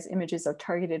 HiRISE images are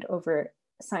targeted over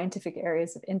scientific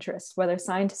areas of interest, whether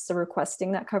scientists are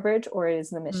requesting that coverage or it is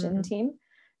the mission team.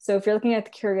 So if you're looking at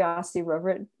the Curiosity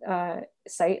rover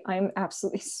site, I'm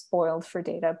absolutely spoiled for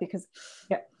data because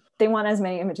they want as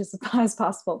many images as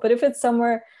possible. But if it's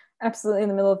somewhere absolutely in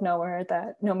the middle of nowhere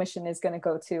that no mission is going to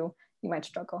go to, you might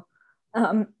struggle.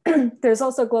 There's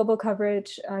also global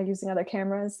coverage using other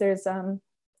cameras. There's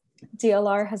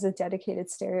DLR has a dedicated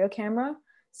stereo camera.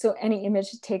 So any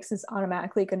image it takes is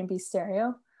automatically going to be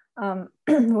stereo.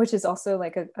 Which is also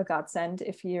like a godsend.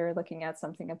 If you're looking at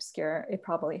something obscure, it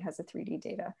probably has a 3D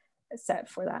data set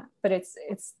for that. But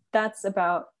that's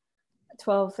about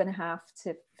 12.5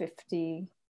 to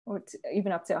 50 or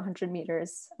even up to 100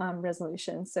 meters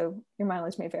resolution. So your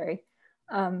mileage may vary.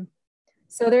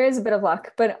 So there is a bit of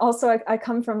luck, but also I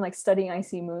come from like studying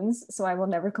icy moons, so I will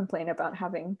never complain about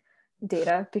having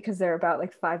data because there are about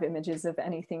like 5 images of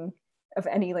anything, of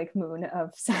any like moon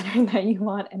of Saturn that you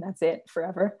want, and that's it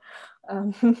forever.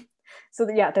 So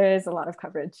yeah, there is a lot of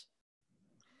coverage.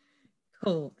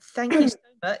 Cool, thank you so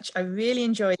much. I really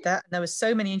enjoyed that. There were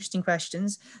so many interesting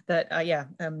questions that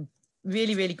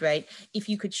really, really great. If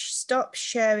you could stop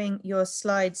sharing your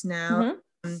slides now,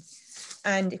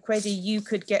 and if Kwasi, you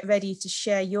could get ready to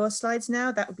share your slides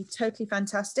now, that would be totally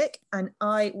fantastic. And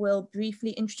I will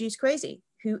briefly introduce Kwasi,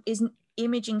 who is an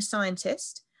imaging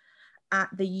scientist at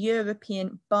the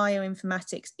European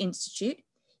Bioinformatics Institute.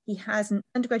 He has an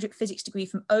undergraduate physics degree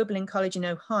from Oberlin College in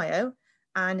Ohio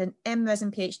and an MRes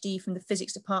and PhD from the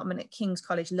physics department at King's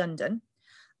College London.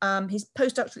 His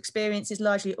postdoctoral experience is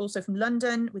largely also from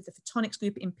London with the Photonics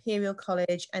Group at Imperial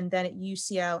College and then at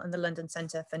UCL and the London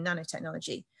Centre for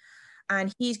Nanotechnology.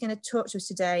 And he's going to talk to us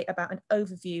today about an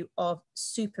overview of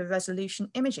super resolution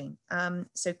imaging.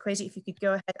 So Kwasi, if you could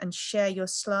go ahead and share your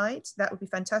slides, that would be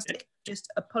fantastic. Just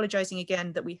apologising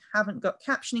again that we haven't got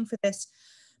captioning for this,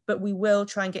 but we will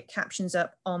try and get captions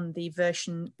up on the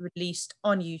version released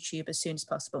on YouTube as soon as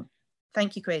possible.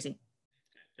 Thank you, Kwasi.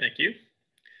 Thank you.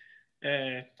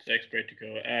 That's great to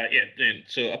go.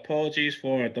 So apologies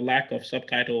for the lack of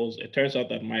subtitles. It turns out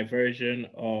that my version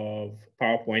of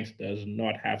PowerPoint does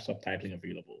not have subtitling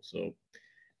available. So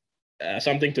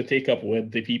something to take up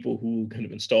with the people who kind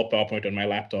of install PowerPoint on my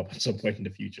laptop at some point in the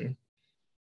future.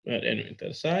 But anyway, that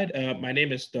aside, my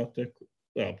name is Dr.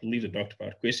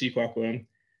 Kwasi Kwakwa.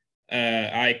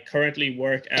 I currently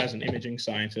work as an imaging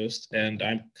scientist, and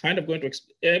I'm kind of going to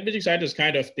imaging scientist is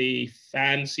kind of the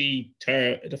fancy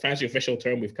term, the fancy official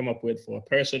term we've come up with for a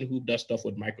person who does stuff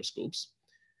with microscopes.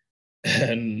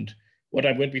 And what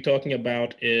I'm going to be talking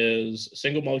about is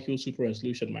single molecule super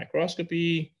resolution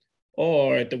microscopy,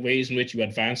 or the ways in which you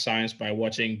advance science by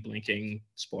watching blinking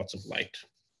spots of light.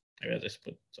 I just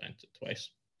put science twice.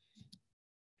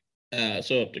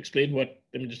 So to explain what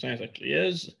imaging science actually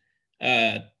is,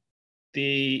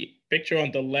 the picture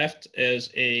on the left is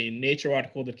a Nature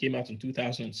article that came out in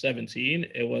 2017.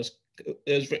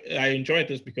 I enjoyed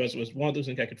this because it was one of those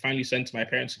things I could finally send to my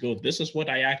parents to go, this is what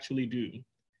I actually do.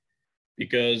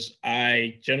 Because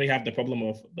I generally have the problem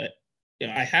of that,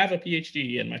 I have a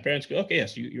PhD and my parents go, okay,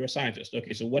 yes, you're a scientist.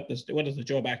 Okay, so what does the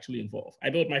job actually involve? I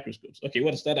build microscopes. Okay,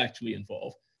 what does that actually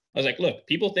involve? I was like, look,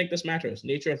 people think this matters.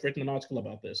 Nature have written an article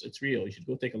about this. It's real. You should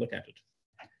go take a look at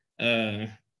it.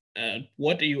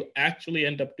 What do you actually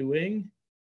end up doing?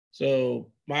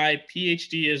 So my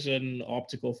PhD is in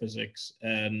optical physics,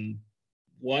 and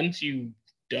once you've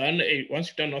done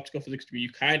an optical physics degree,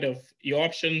 your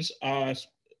options in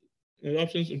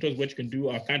terms of what you can do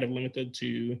are kind of limited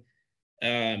to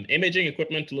imaging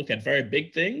equipment to look at very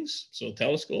big things, so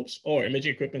telescopes, or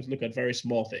imaging equipment to look at very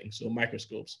small things, so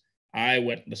microscopes. I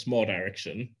went in the small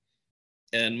direction,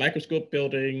 and microscope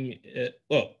building,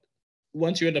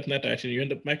 once you end up in that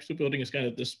direction, microscope building is kind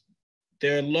of this,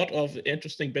 there are a lot of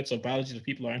interesting bits of biology that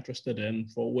people are interested in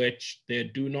for which there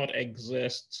do not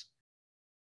exist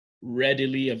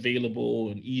readily available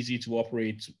and easy to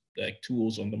operate like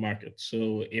tools on the market.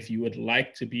 So if you would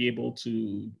like to be able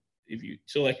to, you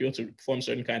want to perform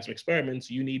certain kinds of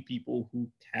experiments, you need people who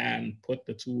can put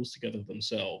the tools together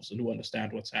themselves and who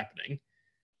understand what's happening.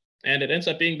 And it ends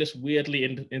up being this weirdly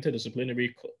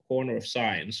interdisciplinary corner of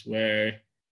science where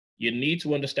you need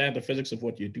to understand the physics of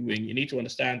what you're doing. You need to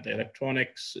understand the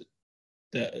electronics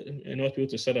in order to be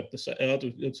able to set up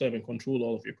and control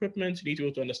all of your equipment. You need to be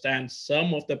able to understand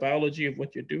some of the biology of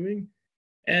what you're doing.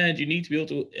 And you need to be able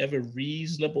to have a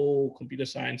reasonable computer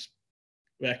science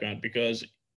background, because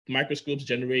microscopes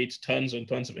generate tons and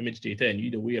tons of image data, and you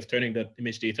need a way of turning that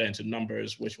image data into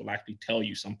numbers which will actually tell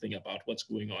you something about what's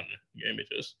going on in your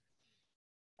images.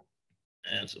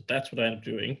 And so that's what I'm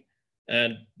doing.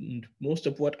 And most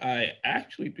of what I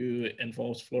actually do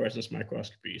involves fluorescence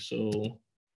microscopy. So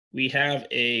we have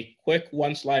a quick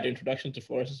one-slide introduction to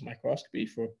fluorescence microscopy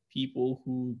for people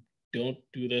who don't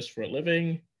do this for a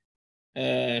living.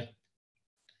 Okay,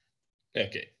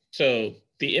 so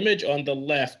the image on the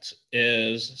left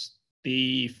is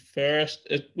the first,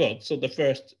 the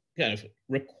first kind of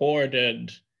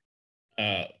recorded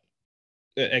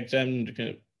examined kind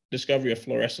of discovery of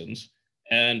fluorescence.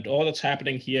 And all that's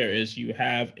happening here is you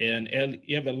have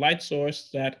a light source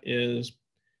that is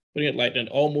putting it light in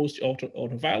almost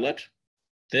ultraviolet.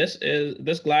 This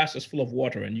glass is full of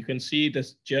water, and you can see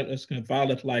this kind of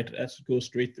violet light that goes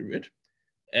straight through it.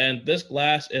 And this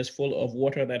glass is full of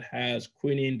water that has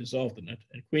quinine dissolved in it,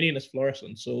 and quinine is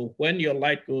fluorescent. So when your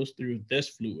light goes through this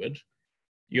fluid,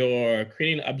 your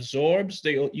quinine absorbs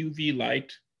the UV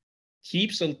light,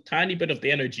 keeps a tiny bit of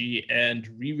the energy, and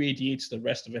re-radiates the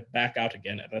rest of it back out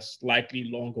again at a slightly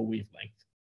longer wavelength,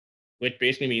 which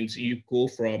basically means you go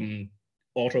from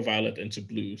ultraviolet into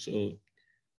blue. So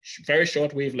very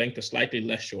short wavelength to slightly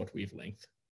less short wavelength.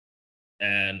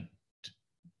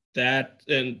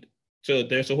 So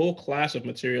there's a whole class of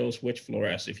materials which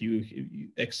fluoresce. If you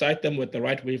excite them with the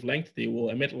right wavelength, they will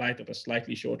emit light at a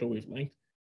slightly shorter wavelength.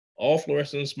 All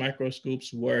fluorescence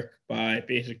microscopes work by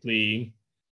basically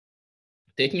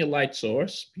taking a light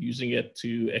source, using it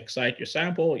to excite your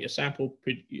sample. Your sample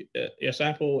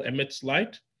emits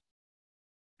light.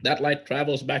 That light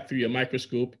travels back through your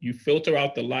microscope. You filter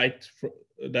out the light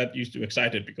that used to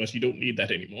excite it because you don't need that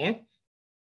anymore.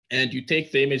 And you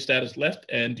take the image that is left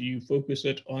and you focus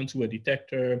it onto a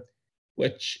detector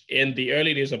which in the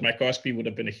early days of microscopy would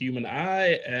have been a human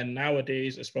eye, and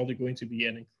nowadays it's probably going to be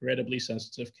an incredibly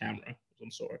sensitive camera of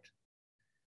some sort.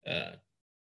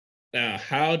 Now,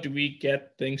 how do we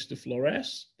get things to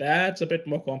fluoresce? That's a bit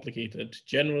more complicated.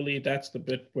 Generally, that's the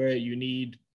bit where you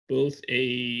need both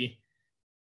a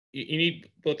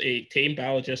tame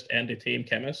biologist and a tame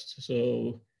chemist.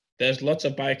 So there's lots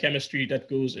of biochemistry that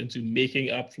goes into making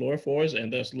up fluorophores,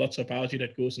 and there's lots of biology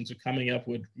that goes into coming up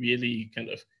with really kind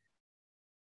of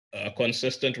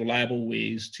consistent, reliable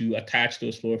ways to attach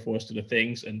those fluorophores to the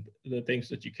things and the things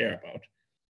that you care about.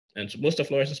 And so most of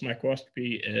fluorescence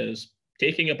microscopy is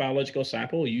taking a biological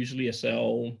sample, usually a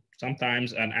cell,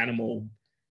 sometimes an animal,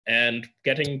 and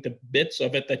getting the bits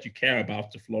of it that you care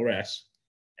about to fluoresce,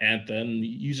 and then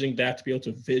using that to be able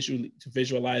to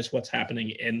visualize what's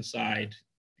happening inside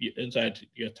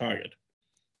your target.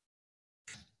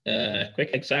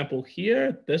 Quick example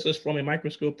here. This is from a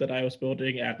microscope that I was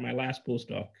building at my last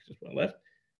postdoc, just one left.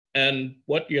 And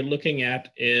what you're looking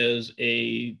at is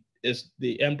the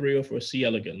embryo for C.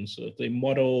 elegans. So it's a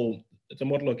model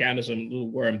organism, little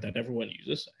worm that everyone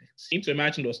uses. I seem to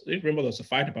imagine I remember there was a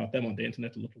fight about them on the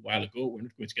internet a little while ago. We're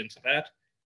not going to get into that.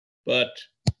 But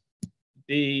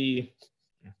I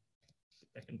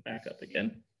can back up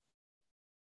again.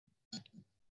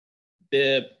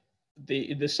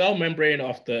 The cell membrane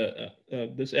of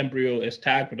this embryo is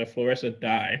tagged with a fluorescent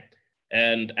dye,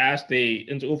 and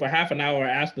into over half an hour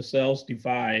as the cells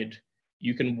divide,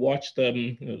 you can watch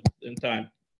them in time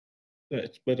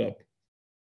split up.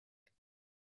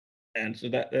 And so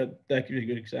that gives you a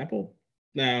good example.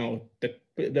 Now,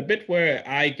 the bit where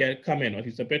I come in, or at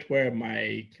least the bit where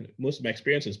most of my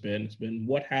experience has been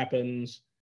what happens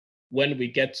when we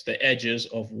get to the edges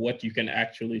of what you can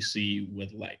actually see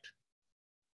with light.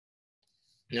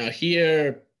 Now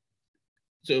here,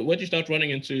 so what you start running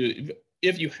into,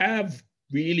 if you have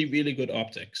really, really good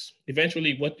optics,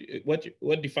 eventually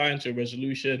what defines your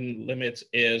resolution limits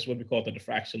is what we call the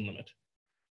diffraction limit.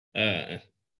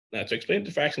 Now to explain the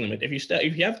diffraction limit, if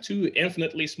you have two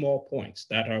infinitely small points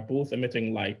that are both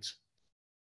emitting light,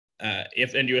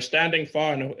 and you're standing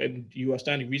far enough, and you are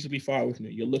standing reasonably far away from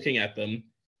it, you're looking at them,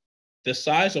 the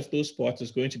size of those spots is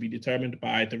going to be determined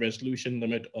by the resolution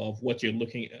limit of what you're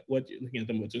looking at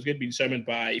them with. So it's going to be determined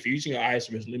by, if you're using your eyes,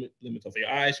 the resolution limit of your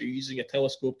eyes, if you're using a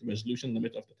telescope, the resolution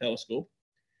limit of the telescope.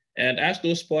 And as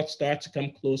those spots start to come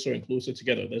closer and closer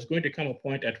together, there's going to come a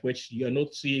point at which you're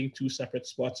not seeing two separate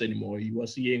spots anymore. You are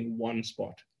seeing one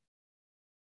spot.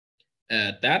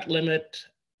 That limit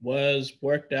was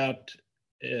worked out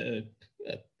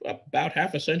about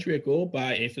half a century ago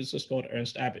by a physicist called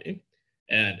Ernst Abbe.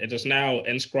 And it is now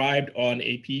inscribed on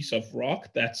a piece of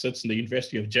rock that sits in the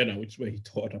University of Jena, which is where he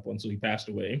taught up until he passed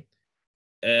away.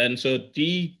 And so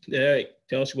D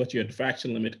tells you what your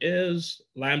diffraction limit is.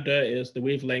 Lambda is the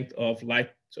wavelength of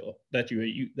light that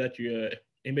you're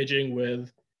imaging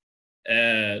with,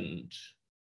 and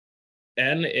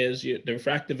N is the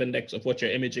refractive index of what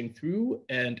you're imaging through,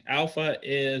 and alpha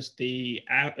is the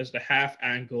half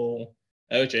angle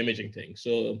which you're imaging thing.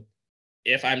 So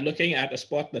if I'm looking at a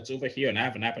spot that's over here and I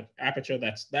have an aperture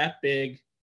that's that big,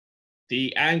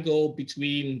 the angle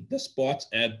between the spot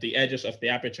and the edges of the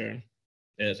aperture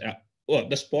is,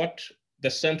 the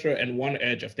center and one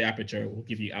edge of the aperture will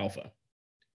give you alpha.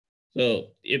 So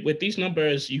with these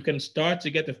numbers, you can start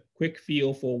to get a quick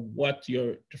feel for what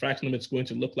your diffraction limit is going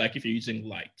to look like if you're using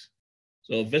light.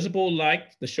 So visible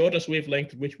light, the shortest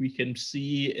wavelength which we can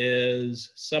see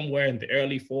is somewhere in the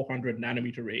early 400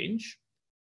 nanometer range.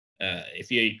 If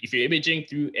you're imaging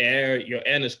through air, your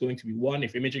N is going to be 1.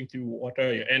 If you're imaging through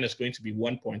water, your N is going to be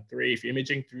 1.3. If you're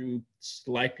imaging through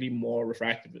slightly more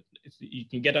refractive, you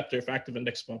can get up to refractive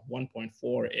index of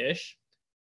 1.4-ish.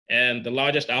 And the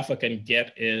largest alpha can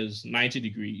get is 90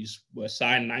 degrees, where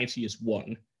sine 90 is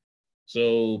 1.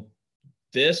 So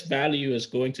this value is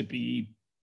going to be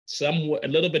somewhat a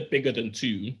little bit bigger than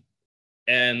 2.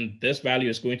 And this value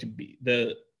is going to be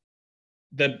the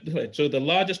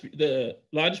largest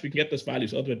we can get this value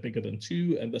is a little bit bigger than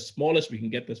 2, and the smallest we can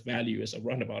get this value is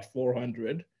around about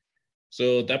 400.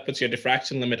 So that puts your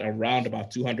diffraction limit around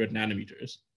about 200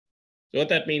 nanometers. So what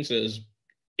that means is,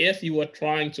 if you are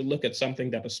trying to look at something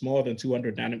that is smaller than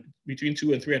 200 between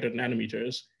 2 and 300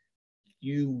 nanometers,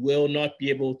 you will not be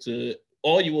able to.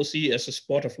 All you will see is a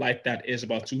spot of light that is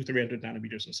about 200-300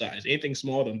 nanometers in size. Anything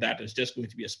smaller than that is just going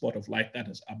to be a spot of light that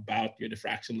is about your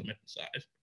diffraction limit in size.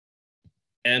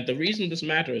 And the reason this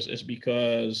matters is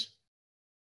because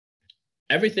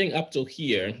everything up till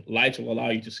here, light will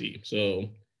allow you to see. So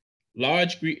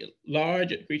large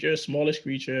creatures, smallish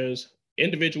creatures,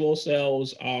 individual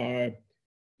cells are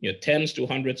tens to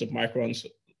hundreds of microns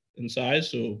in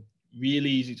size. So really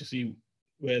easy to see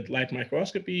with light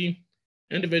microscopy.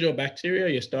 Individual bacteria,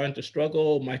 you're starting to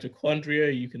struggle.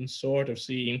 Mitochondria, you can sort of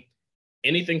see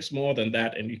anything smaller than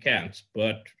that, and you can't.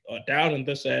 But down on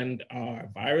this end are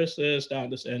viruses, down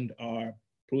this end are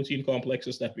protein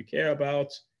complexes that we care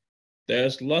about.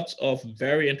 There's lots of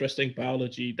very interesting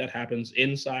biology that happens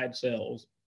inside cells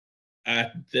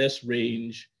at this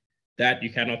range that you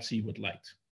cannot see with light.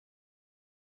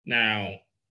 Now,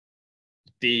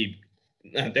 the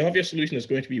obvious solution is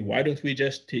going to be, why don't we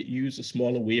just use a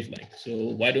smaller wavelength? So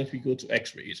why don't we go to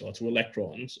X-rays or to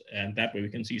electrons, and that way we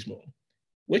can see small,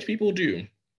 which people do.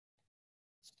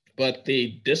 But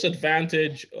the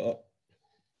disadvantage, those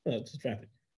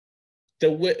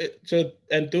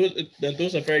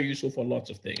are very useful for lots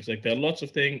of things. Like there are lots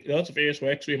of areas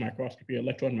where X-ray microscopy,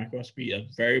 electron microscopy are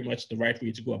very much the right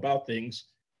way to go about things.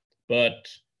 But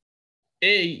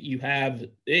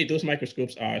those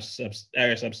microscopes are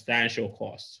a substantial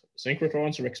cost.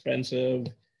 Synchrotrons are expensive.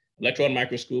 Electron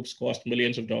microscopes cost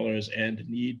millions of dollars and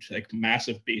need like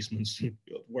massive basements to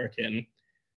work in.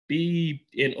 B,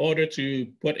 in order to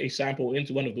put a sample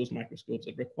into one of those microscopes,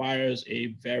 it requires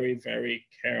a very, very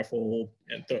careful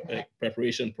and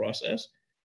preparation process.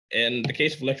 In the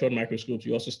case of electron microscopes,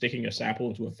 you're also sticking a sample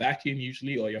into a vacuum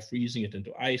usually, or you're freezing it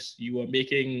into ice. You're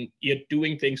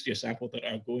doing things to your sample that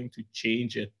are going to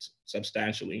change it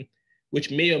substantially, which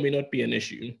may or may not be an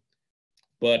issue.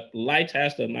 But light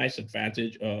has the nice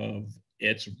advantage of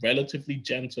it's relatively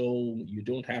gentle. You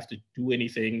don't have to do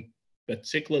anything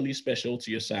particularly special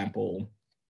to your sample.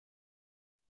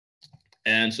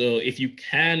 And so if you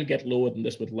can get lower than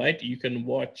this with light, you can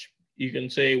watch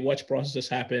processes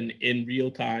happen in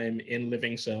real time in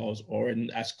living cells, or in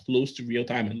as close to real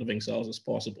time in living cells as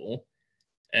possible.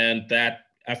 And that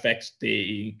affects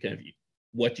the kind of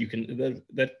what you can,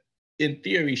 that in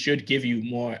theory should give you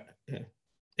more,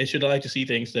 it should allow you to see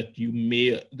things that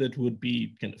would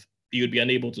be you would be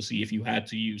unable to see if you had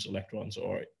to use electrons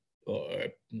or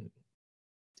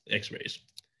X-rays.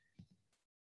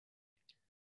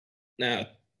 Now,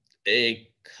 in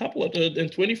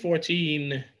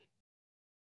 2014,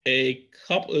 this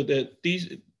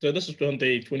is from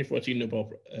the 2014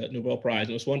 Nobel Prize.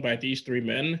 It was won by these three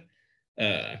men,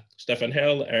 Stefan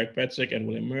Hell, Eric Betzig, and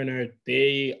William Murner.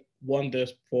 They won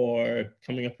this for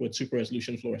coming up with super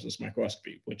resolution fluorescence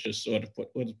microscopy, which is sort of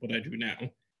what I do now.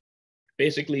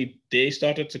 Basically, they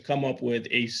started to come up with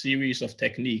a series of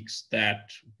techniques that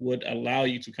would allow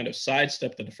you to kind of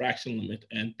sidestep the diffraction limit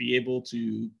and be able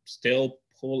to still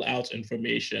pull out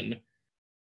information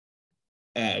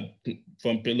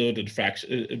from below the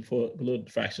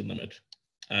diffraction limit.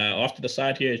 Off to the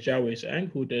side here is Jiawei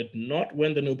Zhang, who did not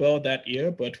win the Nobel that year,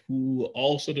 but who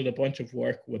also did a bunch of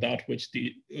work without which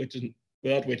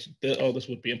all this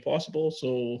would be impossible.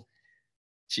 So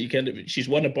she's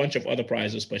won a bunch of other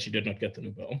prizes, but she did not get the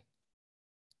Nobel.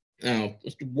 Now,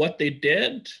 what they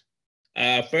did,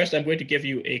 first I'm going to give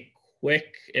you a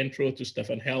quick intro to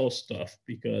Stefan Hell's stuff,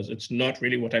 because it's not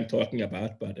really what I'm talking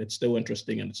about, but it's still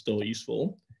interesting and it's still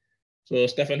useful. So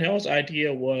Stefan Hell's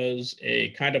idea was a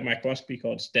kind of microscopy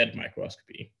called STEMM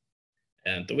microscopy.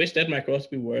 And the way STEMM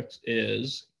microscopy works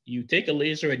is you take a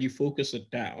laser and you focus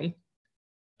it down.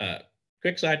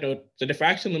 Quick side note, the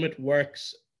diffraction limit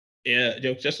works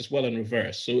just as well in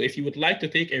reverse. So if you would like to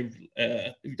take a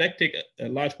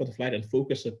large part of light and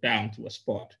focus it down to a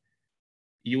spot,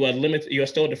 you are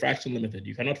still diffraction limited.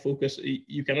 You cannot focus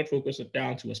it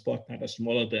down to a spot that is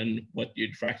smaller than what your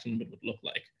diffraction limit would look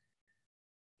like.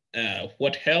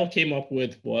 What Hell came up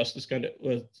with was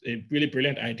a really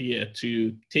brilliant idea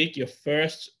to take your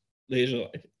first laser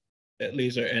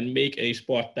and make a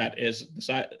spot that is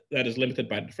limited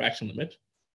by the diffraction limit,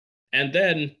 and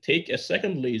then take a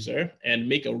second laser and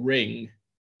make a ring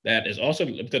that is also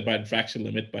limited by the diffraction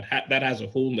limit, but that has a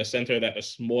hole in the center that is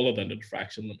smaller than the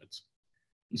diffraction limit.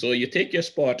 And so you take your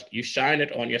spot, you shine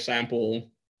it on your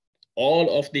sample,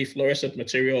 all of the fluorescent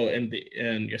material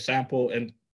in your sample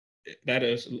and that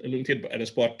is illuminated by the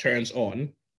spot turns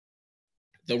on.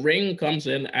 The ring comes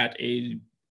in at a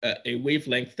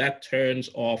wavelength that turns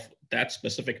off that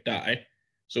specific dye.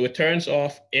 So it turns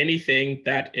off anything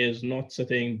that is not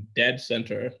sitting dead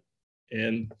center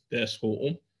in this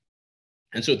hole.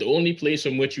 And so the only place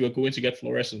from which you are going to get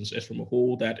fluorescence is from a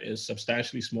hole that is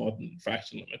substantially smaller than the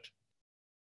diffraction limit.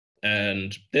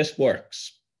 And this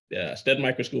works. STEMM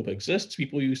microscope exists.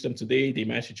 People use them today. They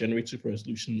manage to generate super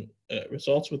resolution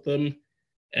results with them.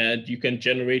 And you can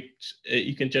generate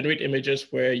images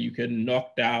where you can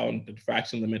knock down the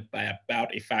diffraction limit by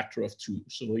about a factor of 2.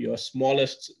 So the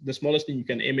smallest thing you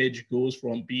can image goes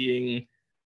from being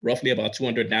roughly about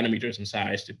 200 nanometers in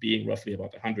size to being roughly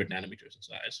about 100 nanometers in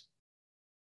size.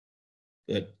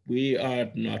 But we are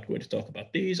not going to talk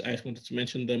about these. I just wanted to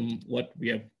mention them. What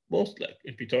we are most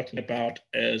likely to be talking about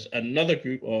is another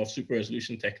group of super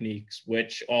resolution techniques,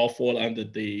 which all fall under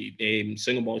the name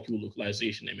single molecule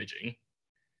localization imaging.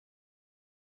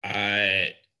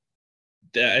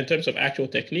 In terms of actual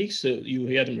techniques, so you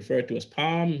hear them referred to as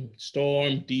PALM,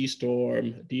 STORM,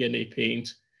 D-STORM, DNA paint.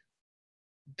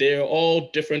 They're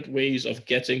all different ways of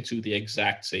getting to the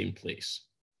exact same place.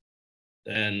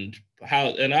 And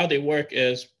how they work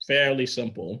is fairly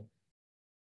simple.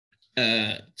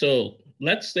 So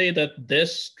let's say that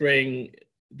this string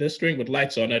with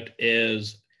lights on it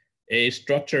is a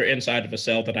structure inside of a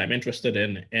cell that I'm interested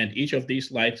in, and each of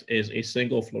these lights is a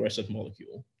single fluorescent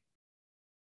molecule.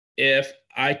 If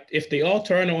they all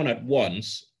turn on at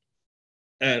once,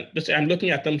 I'm looking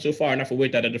at them so far enough away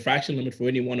that the diffraction limit for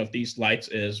any one of these lights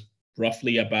is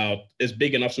roughly is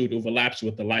big enough so it overlaps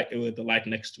with the light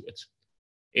next to it.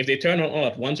 If they turn on all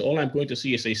at once, all I'm going to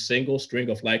see is a single string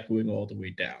of light going all the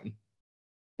way down.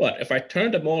 But if I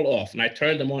turn them all off and I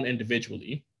turn them on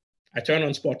individually, I turn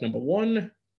on spot number 1,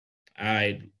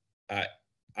 I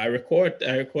record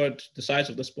the size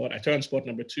of the spot, I turn spot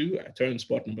number 2, I turn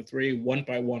spot number 3, one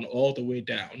by one, all the way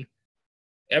down.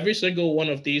 Every single one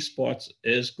of these spots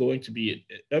is going to be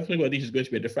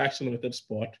a diffraction limited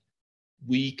spot.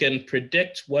 We can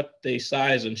predict what the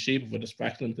size and shape of a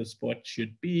diffraction limited spot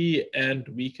should be, and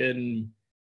we can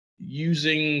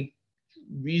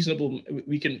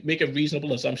make a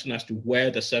reasonable assumption as to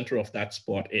where the center of that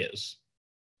spot is.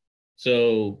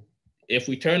 So if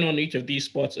we turn on each of these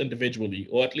spots individually,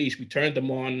 or at least we turn them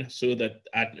on so that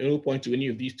at no point do any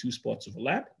of these 2 spots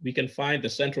overlap, we can find the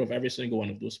center of every single one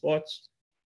of those spots.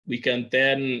 We can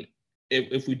then,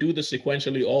 if we do this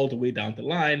sequentially all the way down the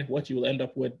line, what you will end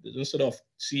up with, instead of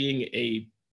seeing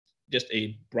just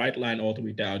a bright line all the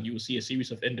way down, you will see a series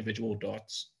of individual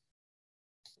dots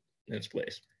in its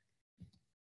place.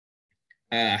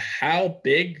 How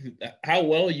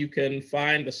well you can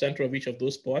find the center of each of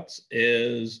those spots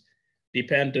is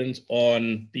dependent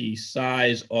on the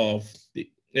size of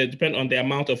depend on the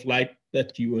amount of light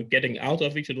that you are getting out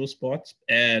of each of those spots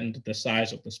and the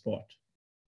size of the spot.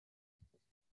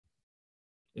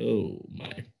 Oh,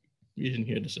 my vision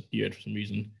here disappeared for some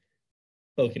reason.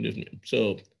 Okay,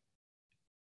 so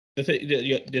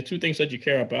the 2 things that you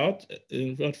care about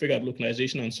in order to figure out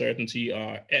localization uncertainty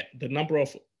are the number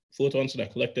of photons that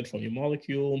are collected from your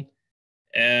molecule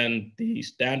and the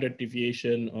standard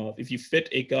deviation of, if you fit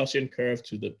a Gaussian curve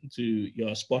to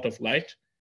your spot of light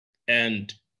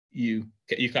and you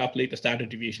calculate the standard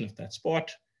deviation of that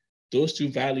spot, those 2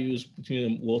 values between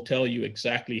them will tell you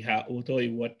exactly how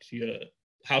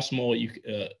small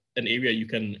an area you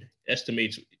can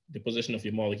estimate the position of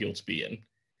your molecule to be in.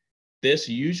 This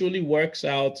usually works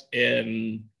out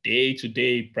in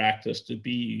day-to-day practice to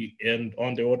be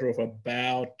on the order of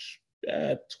about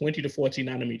 20 to 40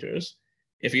 nanometers.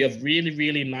 If you have really,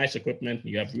 really nice equipment,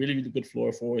 you have really, really good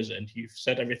fluorophores, and you've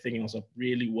set everything else up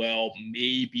really well,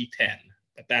 maybe 10,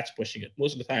 but that's pushing it.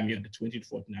 Most of the time, you're in the 20 to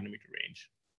 40 nanometer range.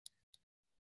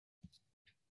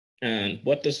 And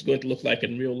what this is going to look like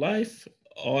in real life,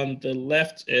 on the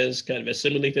left is kind of a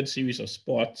simulated series of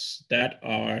spots that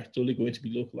are totally going to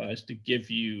be localized to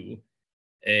give you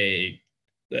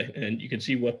and you can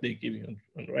see what they give you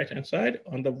on the right-hand side.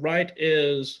 On the right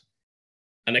is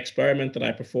an experiment that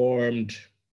I performed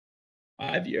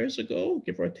 5 years ago,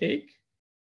 give or take.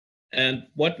 And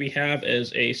what we have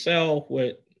is a cell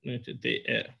with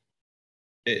the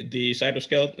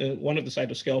cytoskeleton, one of the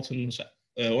cytoskeletons,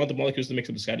 one of the molecules that makes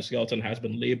up the cytoskeleton has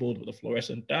been labeled with a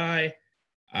fluorescent dye.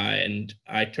 And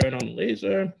I turn on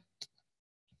laser,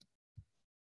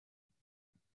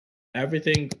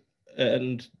 everything,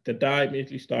 and the dye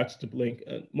immediately starts to blink.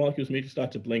 Molecules immediately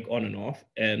start to blink on and off.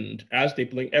 And as they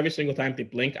blink, every single time they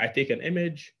blink, I take an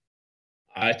image.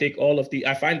 I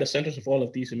find the centers of all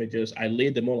of these images. I lay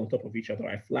them all on top of each other.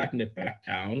 I flatten it back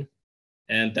down,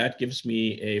 and that gives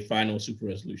me a final super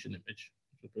resolution image.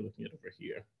 That's what we're looking at over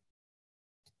here.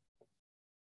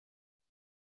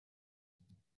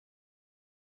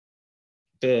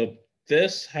 So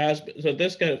this kind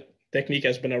of technique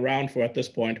has been around for, at this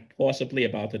point, possibly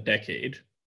about a decade.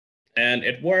 And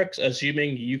it works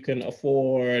assuming you can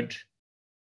afford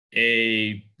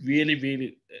a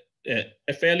really,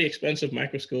 a fairly expensive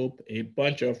microscope, a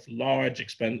bunch of large,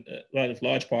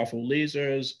 powerful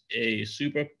lasers, a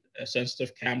super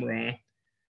sensitive camera,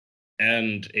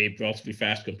 and a relatively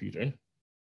fast computer.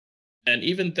 And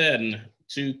even then,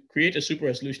 to create a super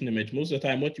resolution image, most of the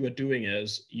time what you are doing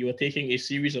is you are taking a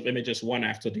series of images one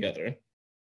after the other.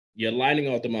 You're lining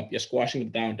all them up, you're squashing them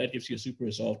down, that gives you a super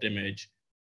resolved image.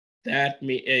 that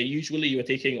may, usually you're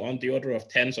taking on the order of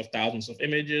tens of thousands of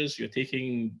images. You're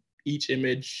taking each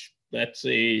image, let's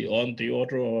say, on the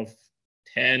order of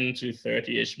 10 to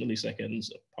 30-ish milliseconds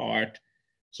apart.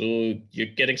 So you're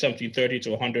getting something 30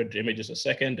 to 100 images a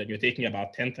second, and you're taking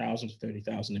about 10,000 to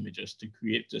 30,000 images to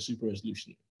create the super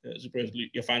resolution,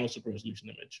 your final super resolution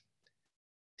image.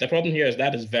 The problem here is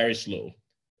that is very slow.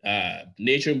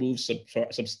 Nature moves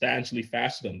substantially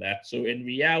faster than that. So in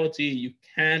reality, you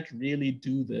can't really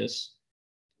do this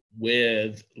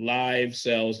with live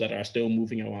cells that are still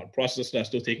moving around, processes that are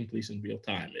still taking place in real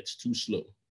time. It's too slow.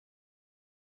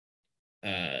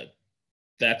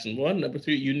 That's one. Number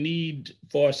three, you need,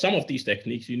 for some of these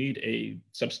techniques, you need a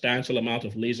substantial amount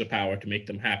of laser power to make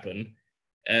them happen.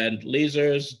 And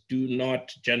lasers do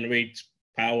not generate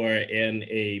power in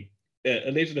a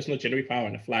laser does not generate power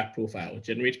in a flat profile. It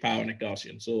generates power in a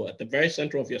Gaussian. So at the very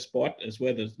center of your spot is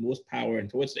where there's most power, and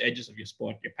towards the edges of your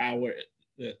spot, your power,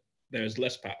 there's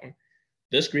less power.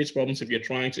 This creates problems if you're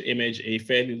trying to image a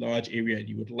fairly large area and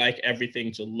you would like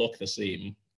everything to look the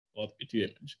same to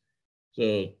image.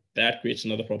 So that creates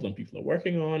another problem people are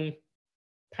working on.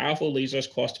 Powerful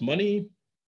lasers cost money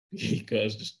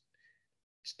because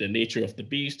it's the nature of the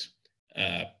beast.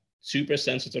 Super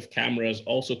sensitive cameras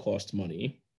also cost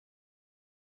money.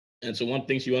 And so one of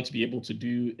the things you want to be able to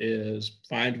do is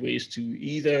find ways to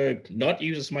either not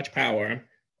use as much power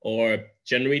or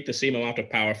generate the same amount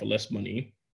of power for less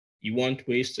money. You want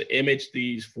ways to image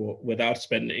these without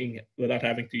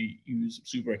having to use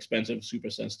super expensive, super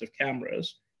sensitive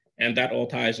cameras. And that all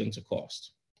ties into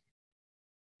cost.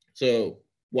 So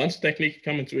once technique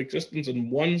come into existence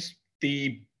and once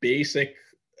the basic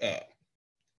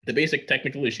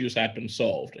technical issues had been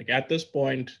solved, like at this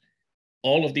point,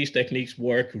 all of these techniques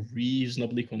work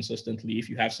reasonably consistently if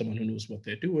you have someone who knows what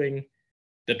they're doing.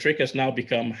 The trick has now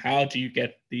become, how do you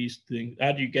get these things,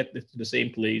 how do you get to the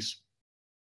same place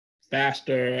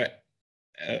faster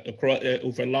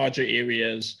over larger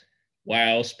areas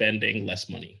while spending less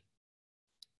money?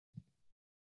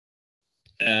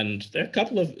 And there are a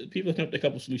couple of people come up with a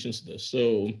couple of solutions to this.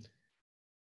 So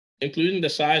improving the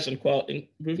size and quality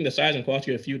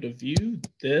of field of view.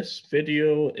 This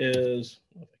video is,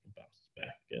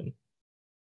 back again.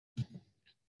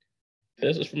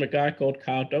 This is from a guy called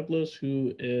Kyle Douglas,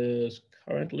 who is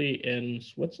currently in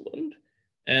Switzerland,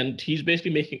 and he's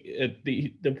basically making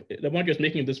the point he was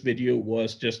making in this video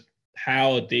was just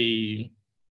how the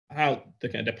power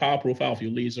profile of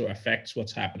your laser affects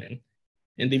what's happening.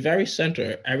 In the very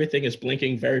center, everything is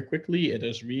blinking very quickly. It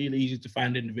is really easy to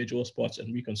find individual spots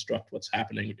and reconstruct what's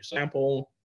happening with your sample.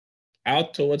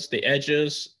 Out towards the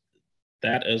edges,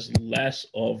 that is less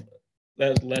so.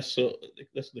 This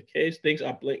is the case.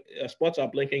 Spots are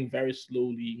blinking very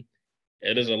slowly.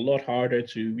 It is a lot harder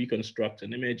to reconstruct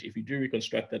an image. If you do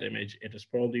reconstruct that image, it is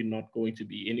probably not going to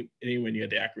be anywhere near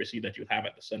the accuracy that you have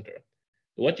at the center.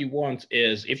 So what you want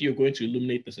is, if you're going to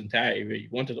illuminate this entire area, you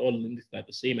want it all illuminated at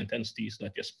the same intensity so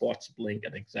that your spots blink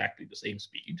at exactly the same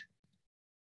speed.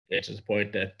 Which is the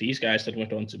point that these guys that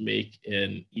went on to make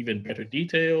in even better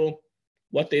detail.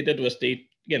 What they did was they,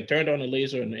 again, turned on a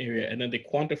laser in an area, and then they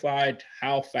quantified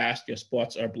how fast your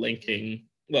spots are blinking,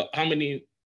 well, how many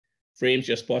frames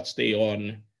your spots stay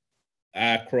on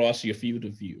across your field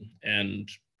of view. And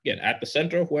again, at the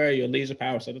center where your laser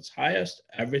power is at its highest,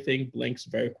 everything blinks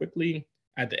very quickly.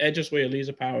 At the edges where your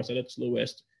laser power is at its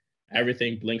lowest,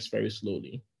 everything blinks very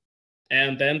slowly.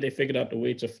 And then they figured out a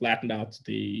way to flatten out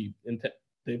the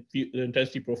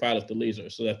intensity profile of the laser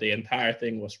so that the entire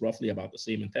thing was roughly about the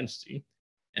same intensity.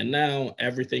 And now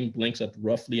everything blinks at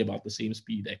roughly about the same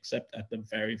speed, except at the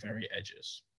very, very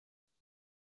edges.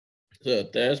 So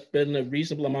there's been a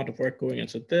reasonable amount of work going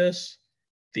into this.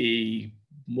 The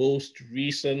most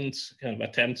recent kind of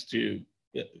attempt to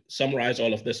summarize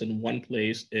all of this in one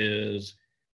place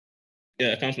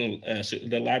comes from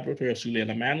the laboratory of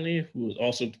Suliana Manley, who is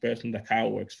also the person that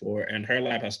Kyle works for, and her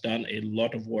lab has done a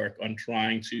lot of work on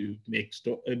trying to make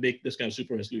this kind of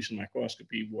super resolution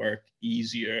microscopy work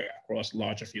easier across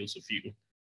larger fields of view.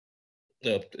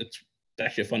 So it's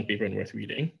actually a fun paper and worth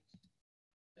reading.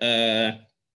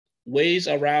 Ways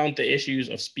around the issues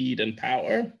of speed and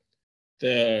power.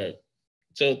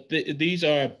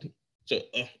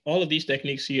 All of these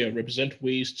techniques here represent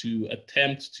ways to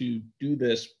attempt to do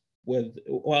this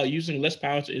while using less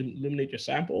power to illuminate your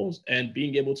samples and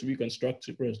being able to reconstruct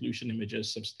super resolution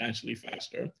images substantially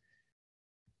faster.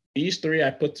 These three I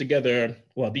put together,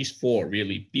 well, these four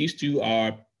really. These two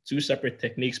are two separate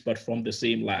techniques, but from the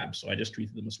same lab. So I just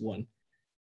treated them as one.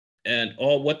 And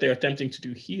what they're attempting to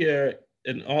do here,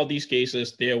 in all these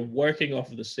cases, they're working off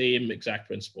of the same exact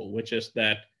principle, which is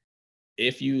that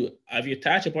if you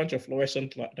attach a bunch of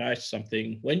fluorescent dyes to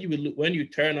something, when you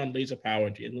turn on laser power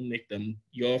to illuminate them,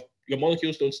 your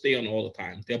molecules don't stay on all the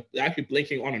time. They're actually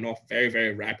blinking on and off very,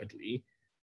 very rapidly,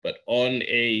 but on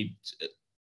the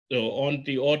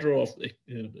order of the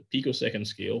picosecond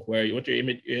scale, where you're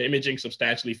imaging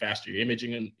substantially faster, you're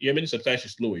imaging substantially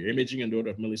slower, you're imaging in the order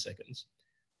of milliseconds.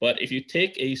 But if you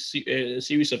take a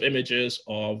series of images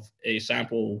of a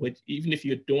sample, which even if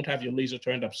you don't have your laser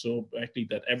turned up so brightly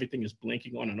that everything is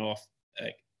blinking on and off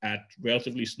at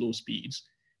relatively slow speeds,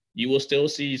 you will still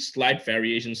see slight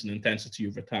variations in intensity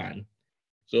over time.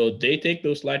 So they take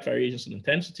those slight variations in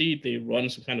intensity, they run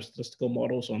some kind of statistical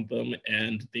models on them,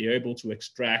 and they are able to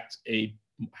extract a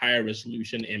higher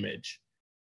resolution image.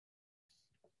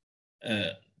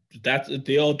 That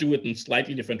they all do it in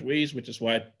slightly different ways, which is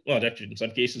why, well, actually in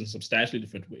some cases in substantially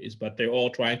different ways, but they're all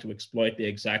trying to exploit the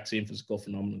exact same physical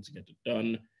phenomenon to get it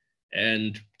done.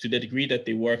 And to the degree that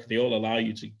they work, they all allow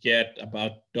you to get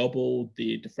about double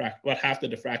the half the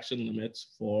diffraction limits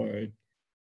for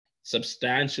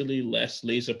substantially less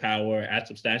laser power at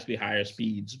substantially higher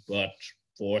speeds, but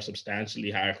for substantially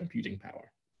higher computing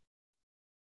power.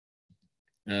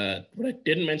 What I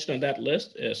didn't mention on that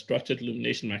list is structured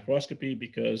illumination microscopy,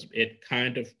 because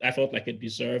I felt like it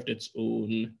deserved its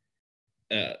own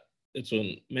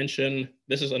mention.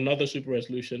 This is another super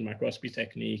resolution microscopy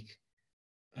technique.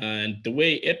 And the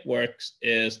way it works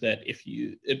is that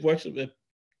it works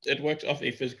off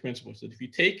a physics principle. So if you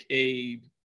take an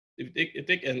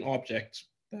object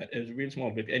that is a really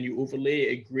small bit and you overlay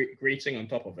a grating on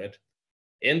top of it,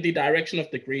 in the direction of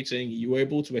the grating, you are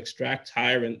able to extract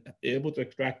higher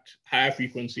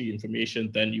frequency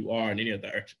information than you are in any other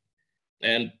direction.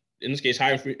 And in this case,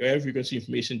 higher frequency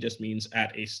information just means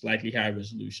at a slightly higher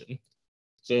resolution.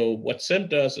 So what STEMM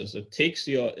does is it takes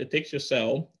your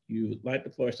cell, you light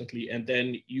it fluorescently, and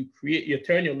then you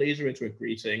turn your laser into a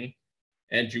grating,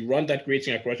 and you run that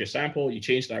grating across your sample. You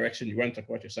change direction, you run it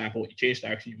across your sample. You change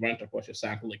direction, you run it across your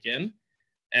sample again.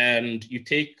 And you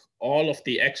take all of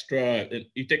the extra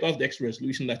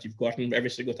resolution that you've gotten every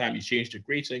single time you change the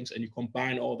gratings, and you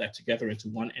combine all that together into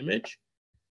one image.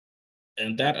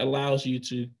 And that allows you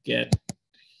to get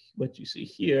what you see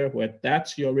here, where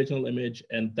that's your original image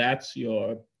and that's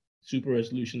your super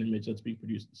resolution image that's being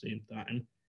produced at the same time.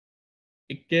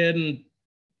 Again,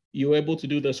 you're able to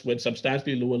do this with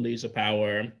substantially lower laser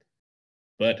power,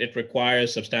 but it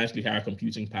requires substantially higher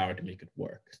computing power to make it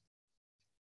work.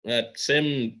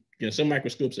 Some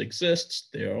microscopes exist.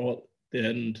 There are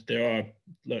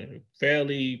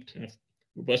fairly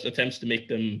robust attempts to make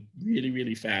them really,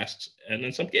 really fast. And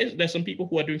in some cases, there's some people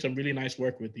who are doing some really nice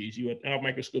work with these. You have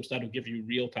microscopes that will give you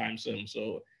real-time sim.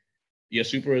 So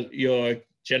you're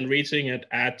generating it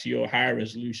at your higher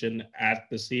resolution at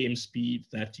the same speed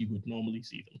that you would normally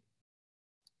see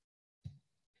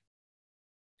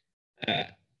them.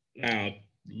 Now,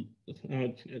 the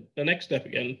next step,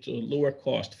 again, to lower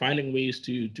cost, finding ways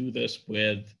to do this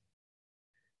with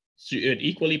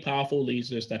equally powerful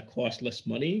lasers that cost less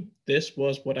money. This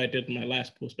was what I did in my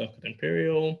last postdoc at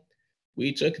Imperial.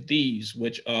 We took these,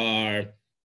 which are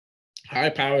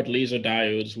high-powered laser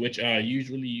diodes, which are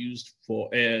usually used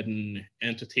for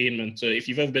entertainment. So if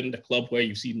you've ever been in a club where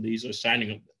you've seen lasers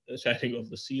shining off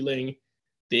the ceiling,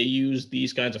 they use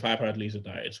these kinds of high-powered laser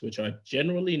diodes, which are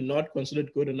generally not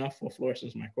considered good enough for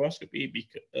fluorescence microscopy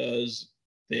because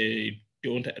they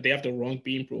have the wrong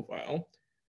beam profile.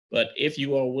 But if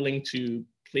you are willing to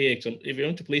play some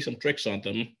tricks on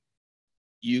them,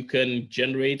 you can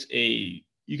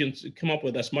come up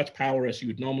with as much power as you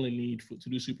would normally need to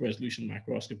do super resolution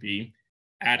microscopy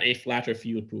at a flatter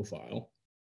field profile.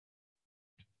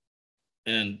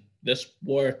 And this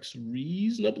works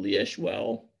reasonably-ish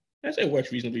well. I say it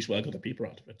works reasonably well. I got a paper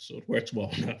out of it, so it works well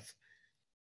enough.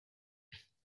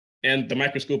 And the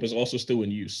microscope is also still in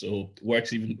use, so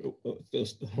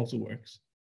it also works.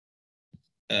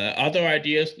 Other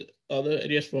ideas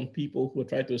from people who have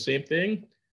tried to do the same thing.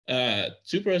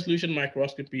 Super resolution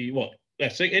microscopy,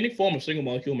 any form of single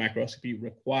molecule microscopy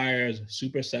requires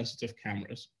super sensitive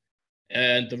cameras.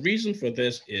 And the reason for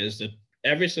this is that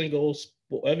every single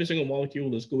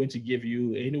molecule is going to give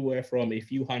you anywhere from a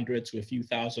few hundred to a few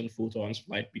thousand photons of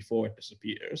light before it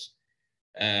disappears.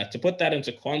 To put that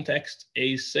into context,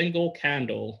 a single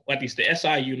candle, or at least the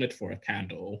SI unit for a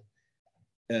candle,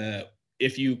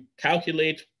 if you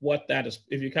calculate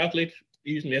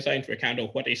using the SI unit for a candle,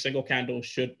 what a single candle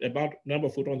about number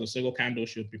of photons a single candle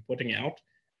should be putting out.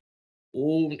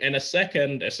 In a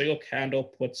second, a single candle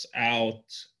puts out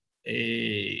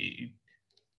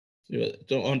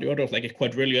on the order of like a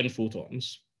quadrillion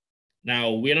photons.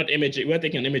 Now, we're not imaging, we're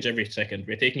taking an image every second.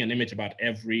 We're taking an image about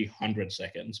every 100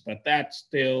 seconds, but that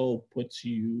still puts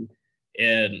you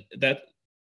in, that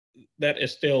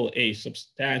is still a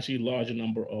substantially larger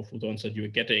number of photons that you're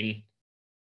getting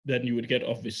than you would get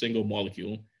off a single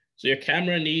molecule. So your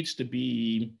camera needs to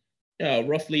be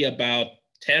roughly about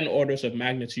 10 orders of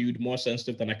magnitude more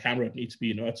sensitive than a camera needs to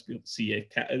be in order to be able to see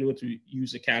in order to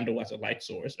use a candle as a light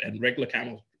source, and regular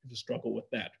cameras struggle with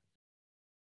that.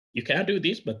 You can do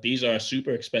these, but these are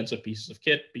super expensive pieces of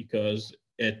kit because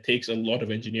it takes a lot of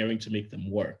engineering to make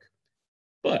them work.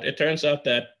 But it turns out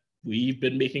that people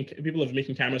have been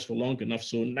making cameras for long enough.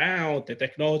 So now the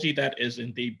technology that is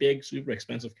in the big, super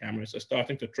expensive cameras is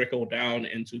starting to trickle down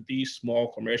into these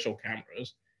small commercial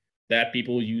cameras that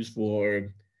people use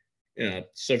for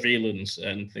surveillance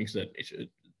and things that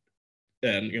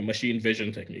and machine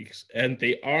vision techniques. And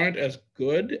they aren't as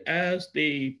good as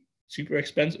the super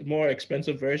expensive, more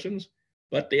expensive versions,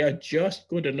 but they are just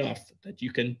good enough that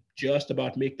you can just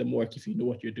about make them work if you know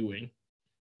what you're doing.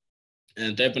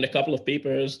 And there have been a couple of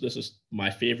papers, this is my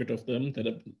favorite of them, that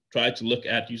have tried to look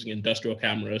at using industrial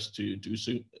cameras to do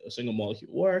single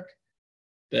molecule work.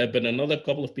 There have been another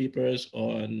couple of papers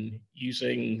on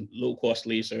using low-cost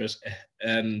lasers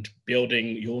and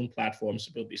building your own platforms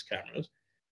to build these cameras.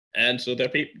 And so there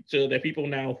are people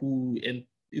now who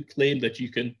claim that you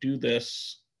can do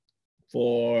this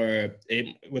with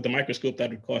a microscope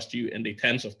that would cost you in the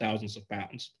tens of thousands of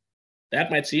pounds.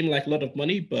 That might seem like a lot of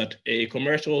money, but a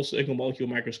commercial single molecule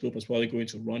microscope is probably going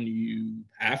to run you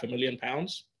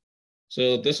 £500,000.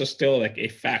 So this is still like a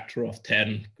factor of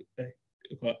 10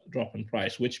 drop in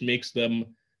price, which makes them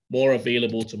more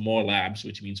available to more labs,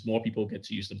 which means more people get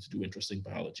to use them to do interesting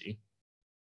biology.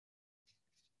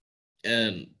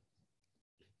 And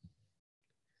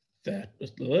that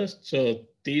was the list. So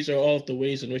these are all of the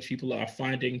ways in which people are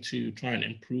finding to try and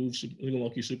improve single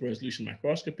molecule super resolution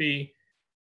microscopy.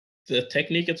 The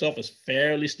technique itself is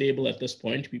fairly stable at this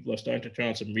point. People are starting to turn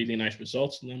out some really nice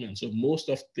results in them. And so most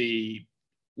of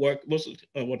what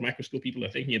microscope people are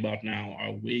thinking about now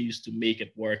are ways to make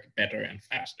it work better and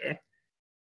faster.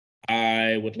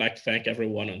 I would like to thank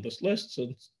everyone on this list.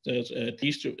 So there's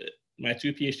my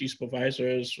two PhD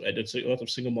supervisors. I did a lot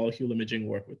of single molecule imaging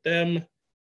work with them.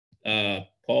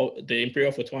 Paul, the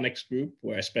Imperial Photonics group,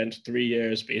 where I spent 3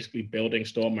 years basically building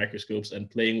storm microscopes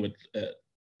and playing with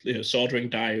soldering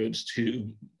diodes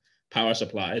to power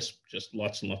supplies, just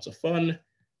lots and lots of fun.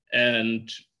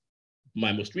 And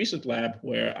my most recent lab,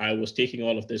 where I was taking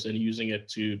all of this and using it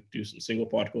to do some single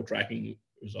particle tracking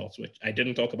results, which I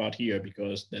didn't talk about here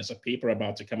because there's a paper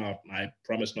about to come out, and I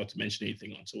promise not to mention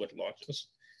anything until it launches.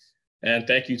 And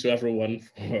thank you to everyone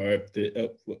for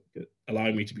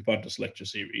allowing me to be part of this lecture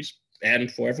series.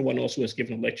 And for everyone else who has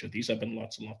given a lecture, these have been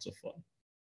lots and lots of fun.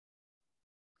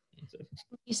 Thank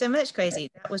you so much, Kwasi.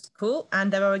 That was cool.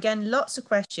 And there are, again, lots of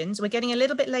questions. We're getting a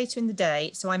little bit later in the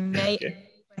day, so I may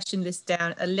question this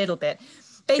down a little bit.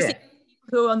 Basically, sure.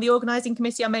 Who are on the organising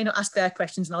committee, I may not ask their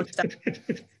questions, and I'll just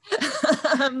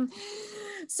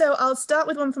So I'll start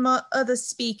with one from our other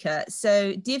speaker.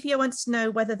 So Divya wants to know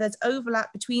whether there's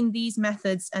overlap between these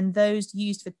methods and those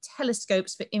used for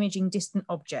telescopes for imaging distant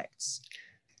objects.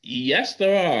 Yes,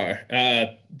 there are.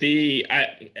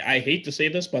 I hate to say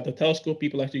this, but the telescope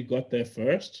people actually got there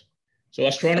first. So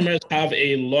astronomers have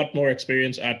a lot more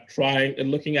experience at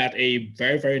looking at a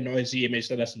very, very noisy image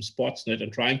that has some spots in it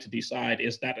and trying to decide,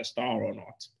 is that a star or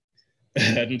not?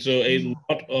 And so a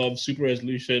lot of super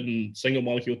resolution single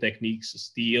molecule techniques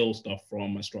steal stuff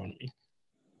from astronomy.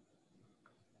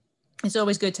 It's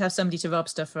always good to have somebody to rob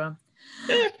stuff from.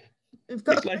 Yeah, we've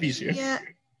got makes life easier. Yeah,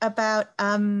 about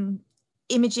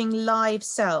imaging live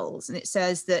cells, and it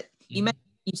says that you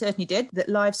certainly did that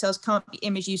live cells can't be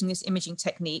imaged using this imaging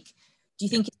technique. Do you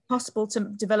think it's possible to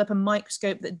develop a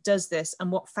microscope that does this, and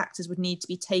what factors would need to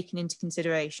be taken into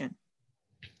consideration?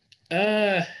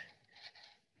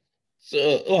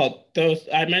 So,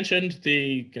 I mentioned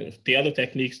the other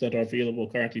techniques that are available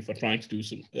currently for trying to do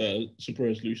some super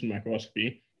resolution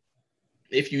microscopy.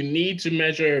 If you need to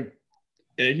measure,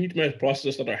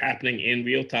 processes that are happening in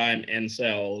real time in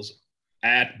cells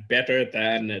at better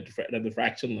than the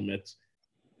diffraction limits,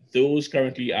 those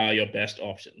currently are your best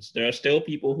options. There are still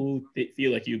people who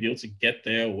feel like you'll be able to get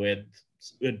there with,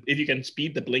 if you can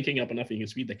speed the blinking up enough, you can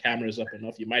speed the cameras up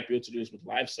enough, you might be able to do this with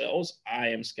live cells. I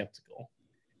am skeptical.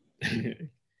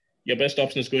 Your best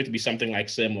option is going to be something like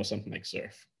STEMM or something like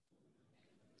SURF.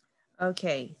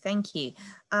 Okay, thank you.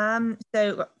 So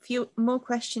a few more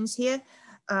questions here.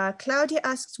 Claudia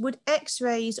asks, would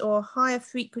X-rays or higher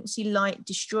frequency light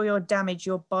destroy or damage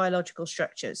your biological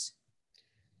structures?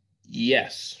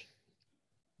 Yes,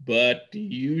 but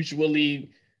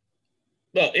usually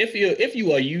Well, if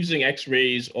you are using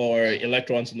X-rays or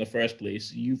electrons in the first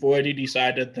place, you've already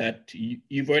decided that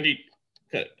you've already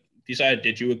decided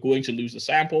that you are going to lose the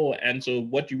sample. And so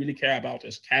what you really care about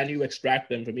is, can you extract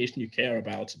the information you care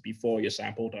about before your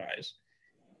sample dies?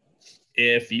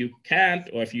 If you can't,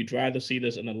 or if you'd rather see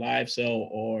this in a live cell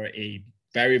or a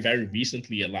very, very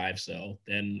recently alive cell,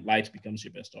 then light becomes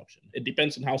your best option. It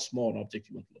depends on how small an object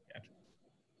you want to look at.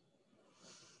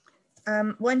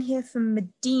 One here from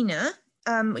Medina,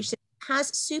 which says,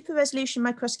 has super resolution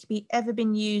microscopy ever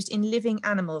been used in living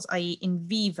animals, i.e. in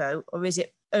vivo, or is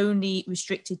it only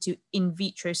restricted to in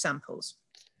vitro samples?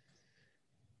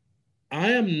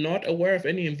 I am not aware of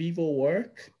any in vivo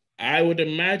work. I would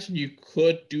imagine you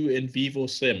could do in vivo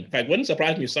sim. In fact, it wouldn't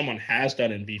surprise me if someone has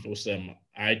done in vivo sim.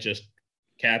 I just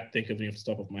can't think of it off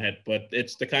the top of my head, but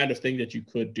it's the kind of thing that you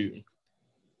could do.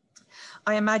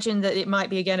 I imagine that it might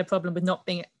be, again, a problem with not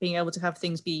being able to have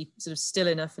things be sort of still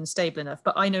enough and stable enough,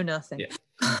 but I know nothing.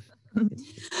 Yeah.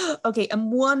 Okay,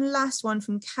 and one last one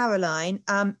from Caroline.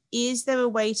 Is there a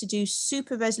way to do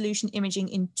super resolution imaging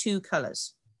in 2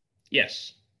 colors?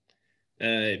 Yes.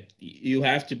 You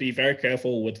have to be very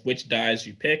careful with which dyes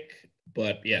you pick,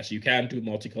 but yes, you can do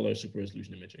multicolor super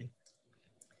resolution imaging.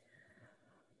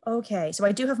 Okay, so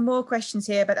I do have more questions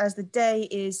here, but as the day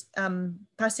is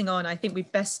passing on, I think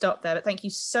we'd best stop there. But thank you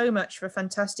so much for a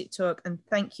fantastic talk, and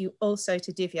thank you also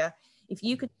to Divya. If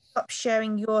you could stop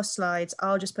sharing your slides,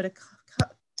 I'll just put a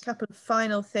couple of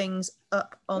final things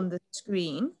up on the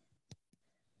screen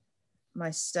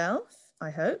myself,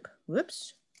 I hope.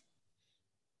 Whoops.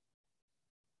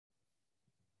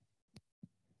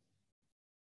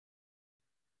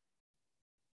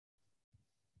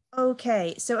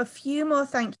 Okay, so a few more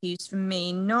thank yous from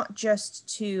me, not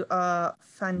just to our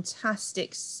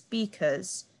fantastic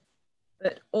speakers,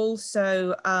 but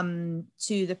also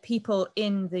to the people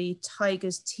in the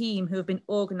Tigers team who have been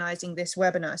organizing this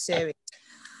webinar series.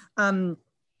 I've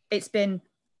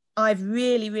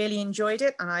really, really enjoyed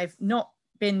it, and I've not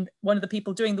been one of the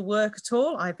people doing the work at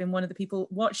all. I've been one of the people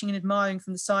watching and admiring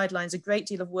from the sidelines, a great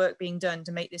deal of work being done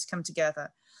to make this come together.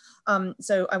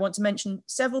 So I want to mention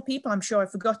several people. I'm sure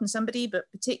I've forgotten somebody, but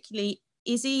particularly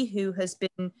Izzy, who has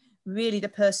been really the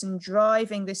person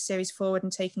driving this series forward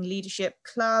and taking leadership.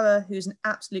 Clara, who's an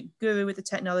absolute guru with the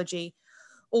technology.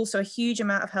 Also a huge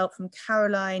amount of help from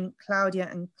Caroline, Claudia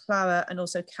and Clara, and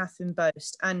also Catherine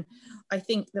Boast. And I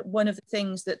think that one of the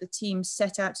things that the team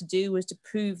set out to do was to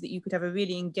prove that you could have a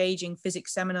really engaging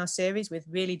physics seminar series with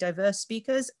really diverse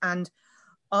speakers. And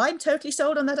I'm totally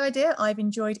sold on that idea. I've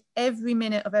enjoyed every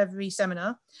minute of every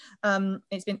seminar.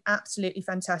 It's been absolutely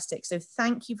fantastic. So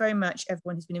thank you very much,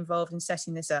 everyone who's been involved in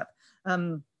setting this up.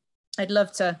 I'd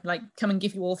love to come and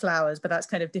give you all flowers, but that's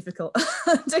kind of difficult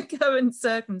under current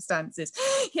circumstances.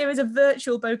 Here is a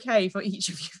virtual bouquet for each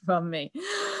of you from me.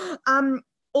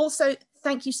 Also,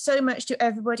 thank you so much to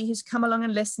everybody who's come along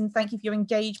and listened. Thank you for your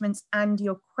engagements and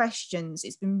your questions.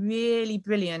 It's been really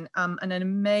brilliant and an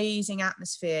amazing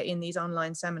atmosphere in these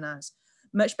online seminars.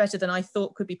 Much better than I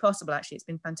thought could be possible, actually. It's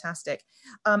been fantastic.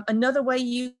 Another way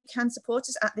you can support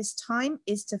us at this time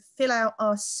is to fill out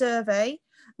our survey,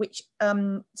 which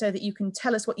so that you can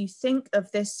tell us what you think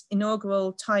of this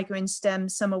inaugural Tiger in STEM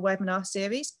summer webinar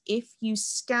series. If you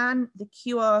scan the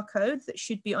QR code that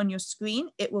should be on your screen,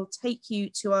 it will take you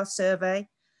to our survey.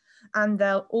 And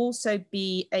there'll also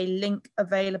be a link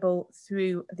available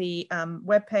through the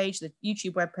webpage, the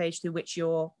YouTube webpage through which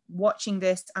you're watching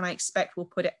this. And I expect we'll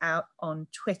put it out on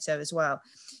Twitter as well.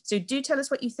 So do tell us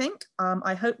what you think.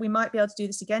 I hope we might be able to do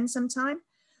this again sometime.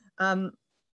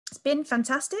 It's been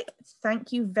fantastic.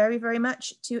 Thank you very, very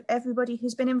much to everybody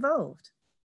who's been involved.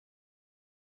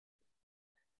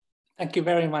 Thank you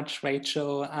very much,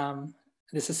 Rachel.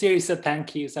 There's a series of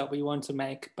thank yous that we want to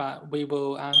make, but we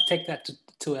will take that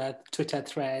to a Twitter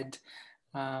thread.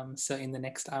 So in the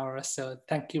next hour or so,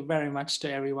 thank you very much to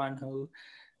everyone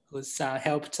who's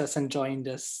helped us and joined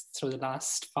us through the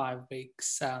last 5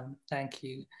 weeks. Thank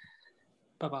you.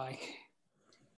 Bye-bye.